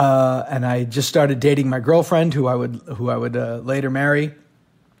 and I just started dating my girlfriend, who I would later marry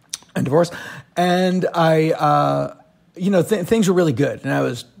and divorce. And I, things were really good, and I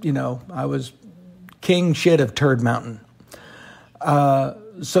was king shit of Turd Mountain.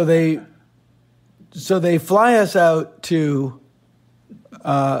 So they fly us out to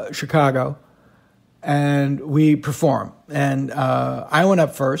Chicago, and we perform. And I went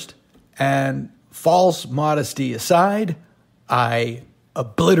up first, and false modesty aside, I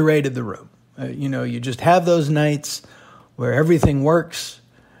obliterated the room. You just have those nights where everything works,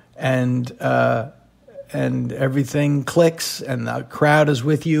 and everything clicks, and the crowd is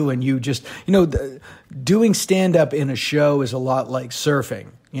with you, and you just, doing stand-up in a show is a lot like surfing,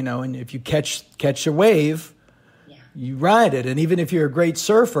 and if you catch a wave, you ride it. And even if you're a great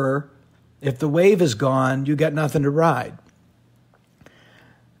surfer, if the wave is gone, you got nothing to ride.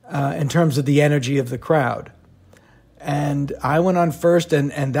 in terms of the energy of the crowd. And I went on first,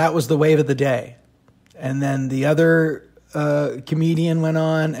 and that was the wave of the day. And then the other comedian went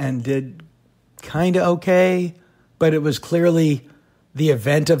on and did kind of okay, but it was clearly the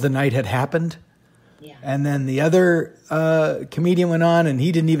event of the night had happened. Yeah. And then the other comedian went on, and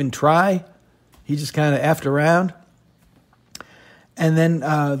he didn't even try. He just kind of effed around. And then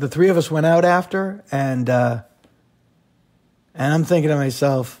the three of us went out after, and I'm thinking to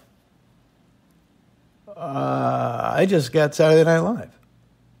myself, I just got Saturday Night Live.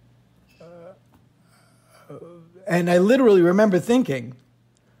 And I literally remember thinking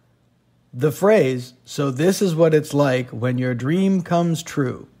the phrase, so this is what it's like when your dream comes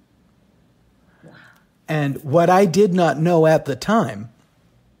true. Wow. And what I did not know at the time,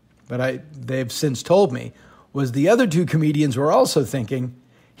 but they've since told me, was the other two comedians were also thinking,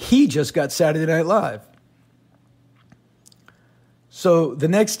 he just got Saturday Night Live. So the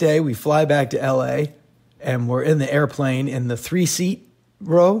next day we fly back to LA, and we're in the airplane in the 3-seat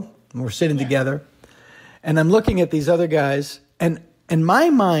row, and we're sitting together. And I'm looking at these other guys, and in my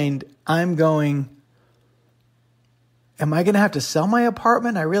mind, I'm going, am I going to have to sell my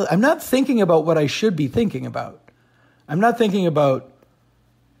apartment? I'm not thinking about what I should be thinking about. I'm not thinking about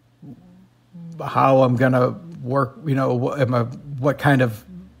how I'm going to work, what kind of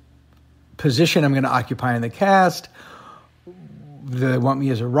position I'm going to occupy in the cast. Do they want me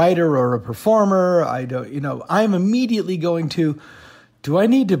as a writer or a performer? I don't, I'm immediately going to, do I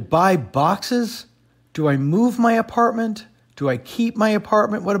need to buy boxes? Do I move my apartment? Do I keep my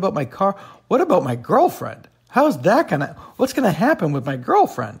apartment? What about my car? What about my girlfriend? What's going to happen with my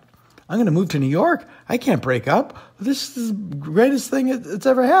girlfriend? I'm going to move to New York. I can't break up. This is the greatest thing that's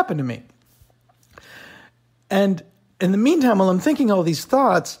ever happened to me. And in the meantime, while I'm thinking all these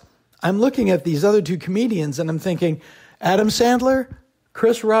thoughts, I'm looking at these other two comedians and I'm thinking, Adam Sandler,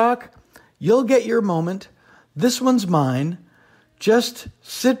 Chris Rock, you'll get your moment. This one's mine. Just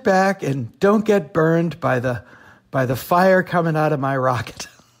sit back and don't get burned by the fire coming out of my rocket.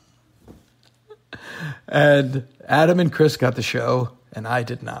 And Adam and Chris got the show, and I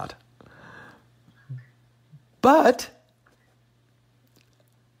did not. But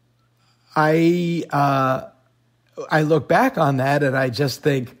I look back on that and I just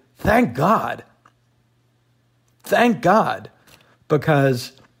think, thank God. Thank God.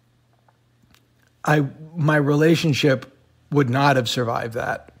 Because my relationship would not have survived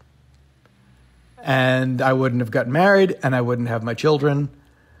that. And I wouldn't have gotten married, and I wouldn't have my children,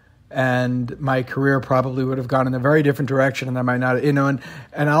 and my career probably would have gone in a very different direction, and I might not, and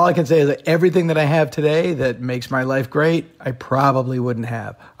all I can say is that everything that I have today that makes my life great, I probably wouldn't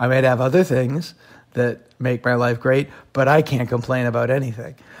have. I might have other things that make my life great, but I can't complain about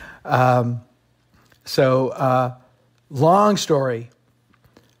anything. Long story,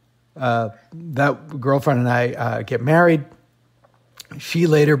 that girlfriend and I get married. She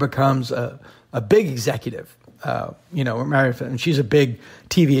later becomes a big executive. We're married, and she's a big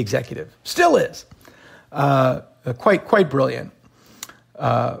TV executive. Still is. A quite brilliant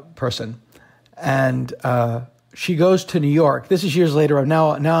person. And she goes to New York. This is years later.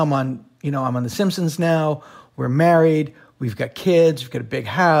 Now I'm on The Simpsons now. We're married. We've got kids. We've got a big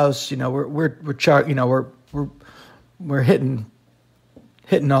house. We're hitting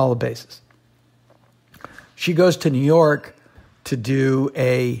all the bases. She goes to New York to do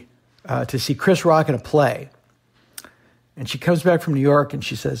to see Chris Rock in a play. And she comes back from New York and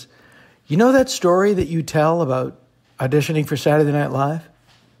she says, you know that story that you tell about auditioning for Saturday Night Live?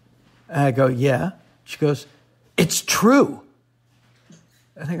 And I go, yeah. She goes, it's true.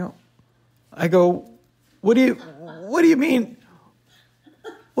 And I go, what do you mean?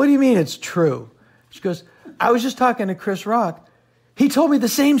 What do you mean it's true? She goes, I was just talking to Chris Rock. He told me the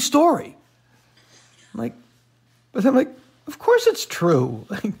same story. I'm like, of course it's true.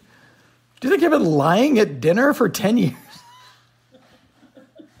 Do you think I've been lying at dinner for 10 years?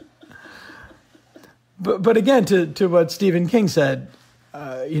 But again, to what Stephen King said,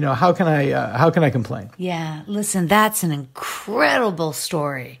 how can I complain? Yeah, listen, that's an incredible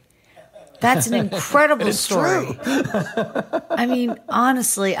story. That's an incredible story. I mean,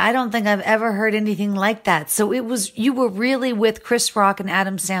 honestly, I don't think I've ever heard anything like that. So you were really with Chris Rock and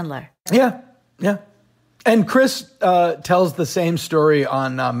Adam Sandler. Yeah. And Chris tells the same story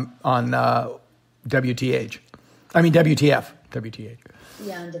on WTH. I mean, WTF. WTH.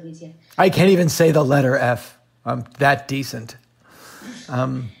 Yeah, on WTF. I can't even say the letter F. I'm that decent.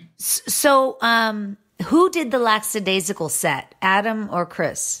 Who did the lackadaisical set, Adam or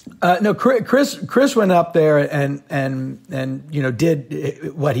Chris? No, Chris went up there and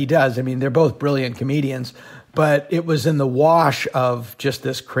did what he does. I mean, they're both brilliant comedians, but it was in the wash of just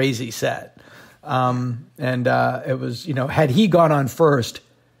this crazy set. It was, had he gone on first,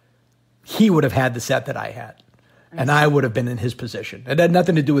 he would have had the set that I had. And I would have been in his position. It had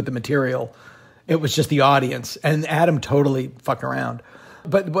nothing to do with the material. It was just the audience. And Adam totally fucked around.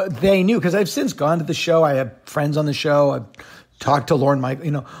 But they knew, because I've since gone to the show. I have friends on the show. I've talked to Lorne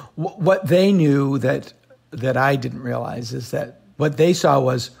Michael. What they knew that I didn't realize is that what they saw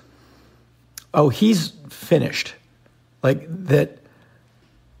was, oh, he's finished. Like that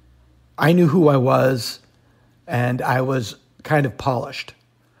I knew who I was, and I was kind of polished.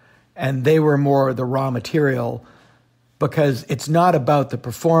 And they were more the raw material, because it's not about the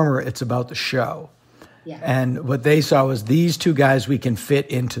performer, it's about the show. Yeah. And what they saw was, these two guys we can fit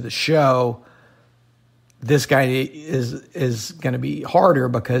into the show. This guy is going to be harder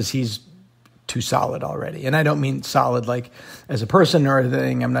because he's too solid already. And I don't mean solid like as a person or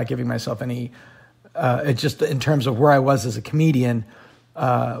anything. I'm not giving myself any, it's just in terms of where I was as a comedian.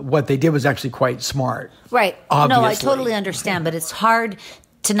 What they did was actually quite smart. Right. Obviously. No, I totally understand, but it's hard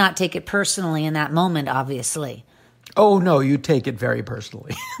to not take it personally in that moment, obviously. Oh, no, you take it very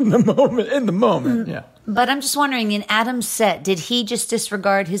personally in the moment, yeah. But I'm just wondering, in Adam's set, did he just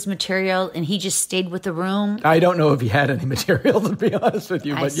disregard his material and he just stayed with the room? I don't know if he had any material, to be honest with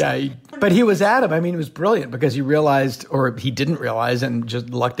you, but yeah. But he was Adam. I mean, it was brilliant because he realized, or he didn't realize and just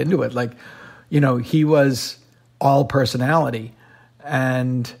lucked into it. Like, he was all personality,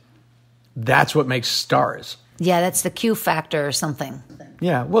 and that's what makes stars. Yeah, that's the Q factor or something.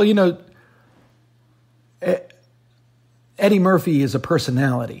 Yeah, well, Eddie Murphy is a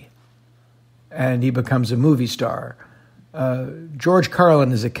personality, and he becomes a movie star. George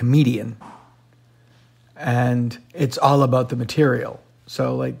Carlin is a comedian, and it's all about the material.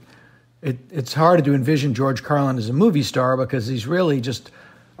 So, like, it's hard to envision George Carlin as a movie star because he's really just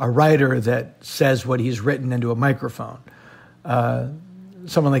a writer that says what he's written into a microphone.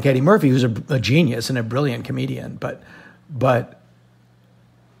 Someone like Eddie Murphy, who's a genius and a brilliant comedian, but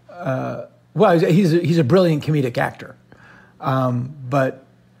he's a brilliant comedic actor. But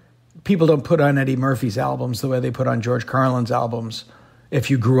people don't put on Eddie Murphy's albums the way they put on George Carlin's albums if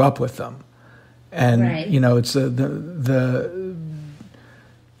you grew up with them. And, right. It's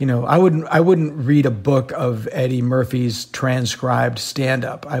I wouldn't read a book of Eddie Murphy's transcribed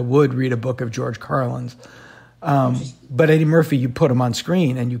stand-up. I would read a book of George Carlin's. But Eddie Murphy, you put him on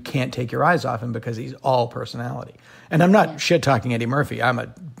screen and you can't take your eyes off him because he's all personality. And I'm not shit-talking Eddie Murphy. No.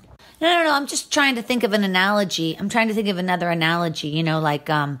 I'm just trying to think of an analogy. I'm trying to think of another analogy,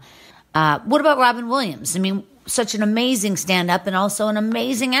 what about Robin Williams? I mean, such an amazing stand-up and also an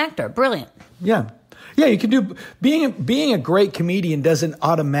amazing actor. Brilliant. Yeah. Yeah, you can do... Being a great comedian doesn't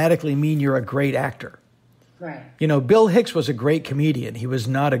automatically mean you're a great actor. Right. Bill Hicks was a great comedian. He was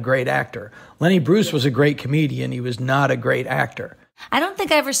not a great actor. Lenny Bruce was a great comedian. He was not a great actor. I don't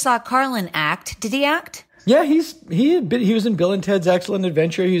think I ever saw Carlin act. Did he act? Yeah, he was in Bill and Ted's Excellent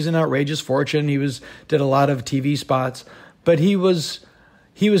Adventure. He was in Outrageous Fortune. Did a lot of TV spots, but he was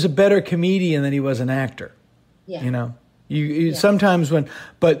a better comedian than he was an actor. Yeah. Sometimes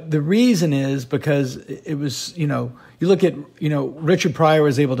but the reason is because it was, you look at, Richard Pryor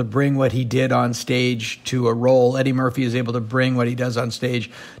was able to bring what he did on stage to a role. Eddie Murphy is able to bring what he does on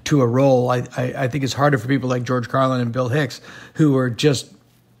stage to a role. I think it's harder for people like George Carlin and Bill Hicks, who are just,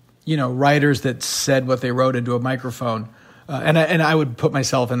 writers that said what they wrote into a microphone. And I would put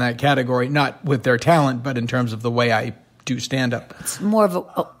myself in that category, not with their talent, but in terms of the way I do stand-up. It's more of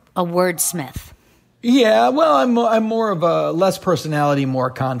a wordsmith. Yeah, well, I'm more of a less personality, more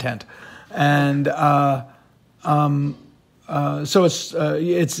content. And so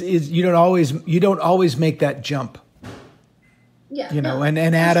it's you don't always make that jump. Yeah.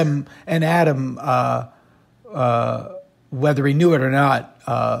 And Adam whether he knew it or not,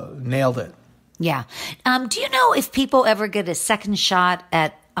 nailed it. Yeah. Do you know if people ever get a second shot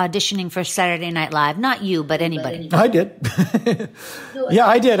at auditioning for Saturday Night Live? Not you, but anybody. I did. Yeah,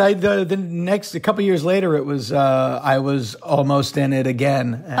 I did. A couple years later, it was I was almost in it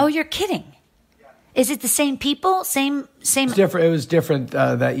again. Oh, you're kidding. Is it the same people? Same. It was different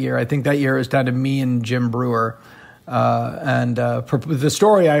that year. I think that year it was down to me and Jim Brewer. The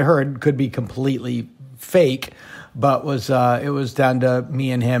story I heard could be completely fake, but it was down to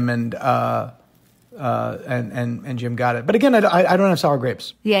me and him and Jim got it. But again, I don't have sour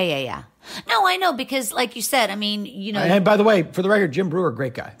grapes. Yeah. No, I know, because like you said, I mean, And by the way, for the record, Jim Brewer,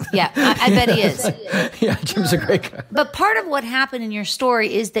 great guy. Yeah, I bet he is. Yeah, Jim's a great guy. But part of what happened in your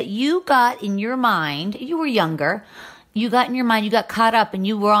story is that you got in your mind, you were younger, you got in your mind, you got caught up and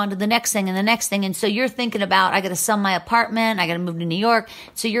you were on to the next thing and the next thing. And so you're thinking about, I got to sell my apartment. I got to move to New York.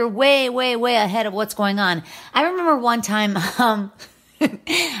 So you're way, way, way ahead of what's going on. I remember one time,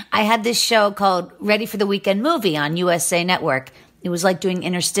 I had this show called Ready for the Weekend Movie on USA Network. It was like doing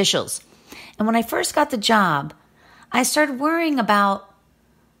interstitials. And when I first got the job, I started worrying about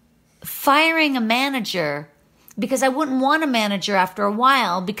firing a manager because I wouldn't want a manager after a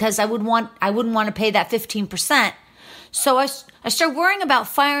while because I wouldn't want to pay that 15%. So I started worrying about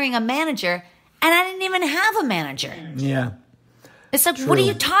firing a manager, and I didn't even have a manager. Yeah. It's like, True. What are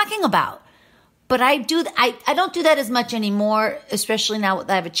you talking about? But I don't do that as much anymore, especially now that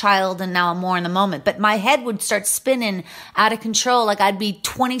I have a child and now I'm more in the moment. But my head would start spinning out of control. Like I'd be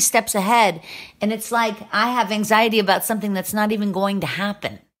 20 steps ahead. And it's like I have anxiety about something that's not even going to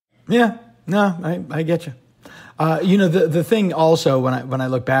happen. Yeah. No, I get you. The thing also when I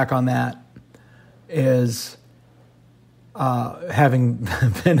look back on that is having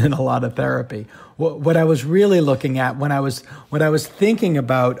been in a lot of therapy, what I was really looking at what I was thinking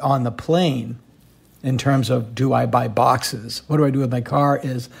about on the plane in terms of do I buy boxes, what do I do with my car,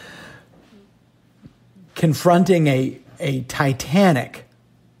 is confronting a titanic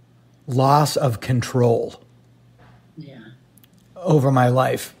loss of control over my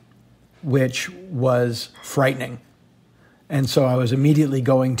life, which was frightening. And so I was immediately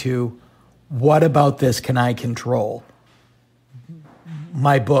going to, what about this can I control?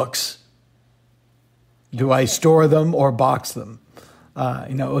 My books. Do I store them or box them?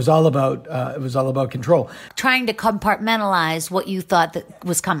 It was all about control. Trying to compartmentalize what you thought that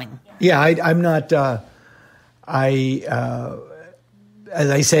was coming. Yeah, I'm not. As I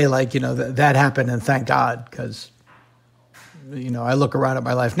say, that happened, and thank God, because I look around at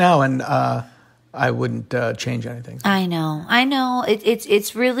my life now, and I wouldn't change anything. I know.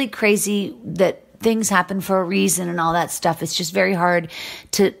 It's really crazy that things happen for a reason and all that stuff. It's just very hard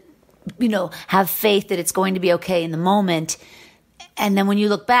to, have faith that it's going to be okay in the moment. And then when you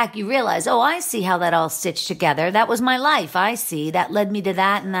look back, you realize, oh, I see how that all stitched together. That was my life. I see. That led me to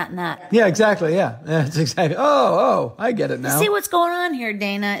that and that and that. Yeah, exactly. Yeah, that's exactly. Oh, I get it now. See what's going on here,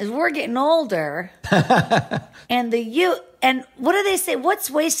 Dana, is we're getting older. And and what do they say?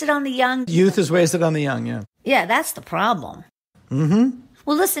 What's wasted on the young? Youth is wasted on the young, yeah. Yeah, that's the problem. Mm-hmm.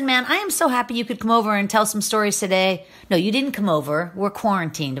 Well, listen, man, I am so happy you could come over and tell some stories today. No, you didn't come over. We're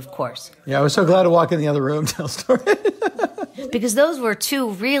quarantined, of course. Yeah, I was so glad to walk in the other room and tell stories. Because those were two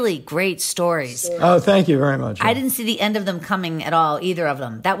really great stories. Oh, thank you very much. I didn't see the end of them coming at all, either of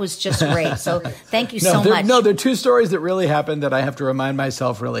them. That was just great. So thank you so much. No, they're two stories that really happened that I have to remind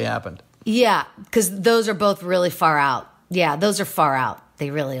myself really happened. Yeah, because those are both really far out. Yeah, those are far out.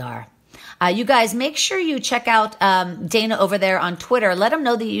 They really are. You guys, make sure you check out Dana over there on Twitter. Let him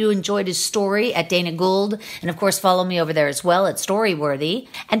know that you enjoyed his story at Dana Gould. And, of course, follow me over there as well at Storyworthy.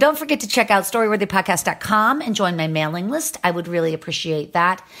 And don't forget to check out StoryworthyPodcast.com and join my mailing list. I would really appreciate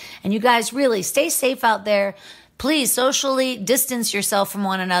that. And you guys, really, stay safe out there. Please, socially distance yourself from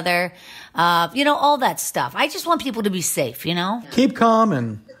one another. All that stuff. I just want people to be safe, Keep calm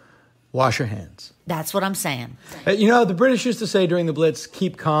and wash your hands. That's what I'm saying. The British used to say during the Blitz,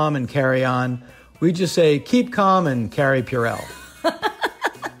 keep calm and carry on. We just say, keep calm and carry Purell.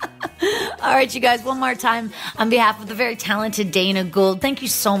 All right, you guys, one more time on behalf of the very talented Dana Gould. Thank you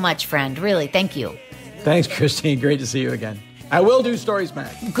so much, friend. Really, thank you. Thanks, Christine. Great to see you again. I will do Stories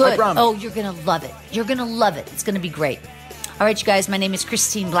Mac. Good. I promise. Oh, you're going to love it. You're going to love it. It's going to be great. All right, you guys, my name is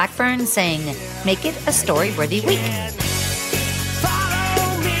Christine Blackburn saying, make it a story-worthy week.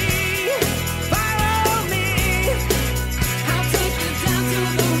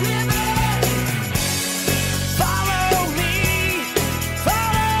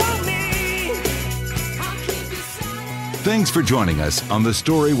 Thanks for joining us on the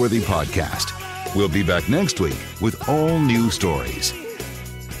Storyworthy Podcast. We'll be back next week with all new stories.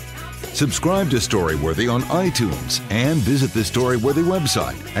 Subscribe to Storyworthy on iTunes and visit the Storyworthy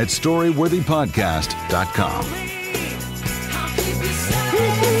website at storyworthypodcast.com.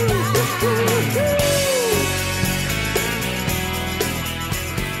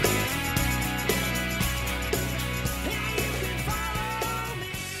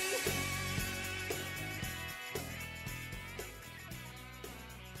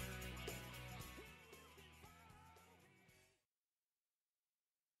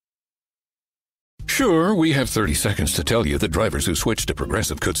 Sure, we have 30 seconds to tell you that drivers who switch to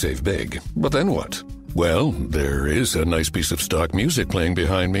Progressive could save big. But then what? Well, there is a nice piece of stock music playing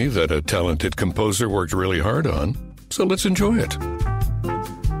behind me that a talented composer worked really hard on. So let's enjoy it.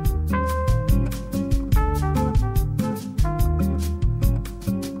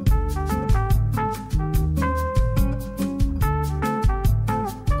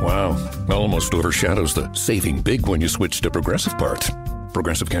 almost overshadows the saving big when you switch to Progressive part.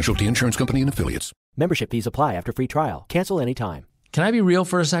 Progressive Casualty Insurance Company and Affiliates. Membership fees apply after free trial. Cancel anytime. Can I be real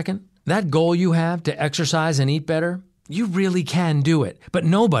for a second? That goal you have to exercise and eat better, you really can do it. But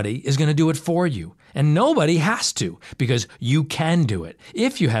nobody is going to do it for you. And nobody has to, because you can do it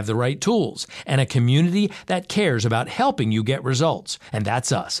if you have the right tools and a community that cares about helping you get results. And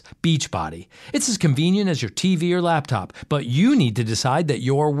that's us, Beachbody. It's as convenient as your TV or laptop, but you need to decide that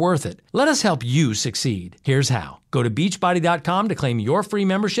you're worth it. Let us help you succeed. Here's how. Go to beachbody.com to claim your free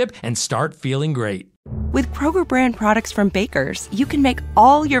membership and start feeling great. With Kroger brand products from Bakers, you can make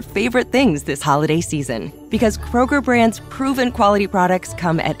all your favorite things this holiday season. Because Kroger brand's proven quality products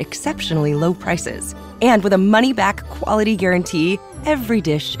come at exceptionally low prices. And with a money-back quality guarantee, every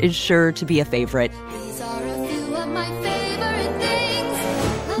dish is sure to be a favorite. These are a few of my favorite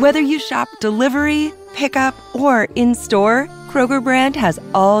things. Whether you shop delivery, pickup, or in-store, Kroger brand has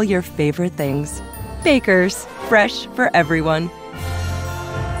all your favorite things. Bakers, fresh for everyone.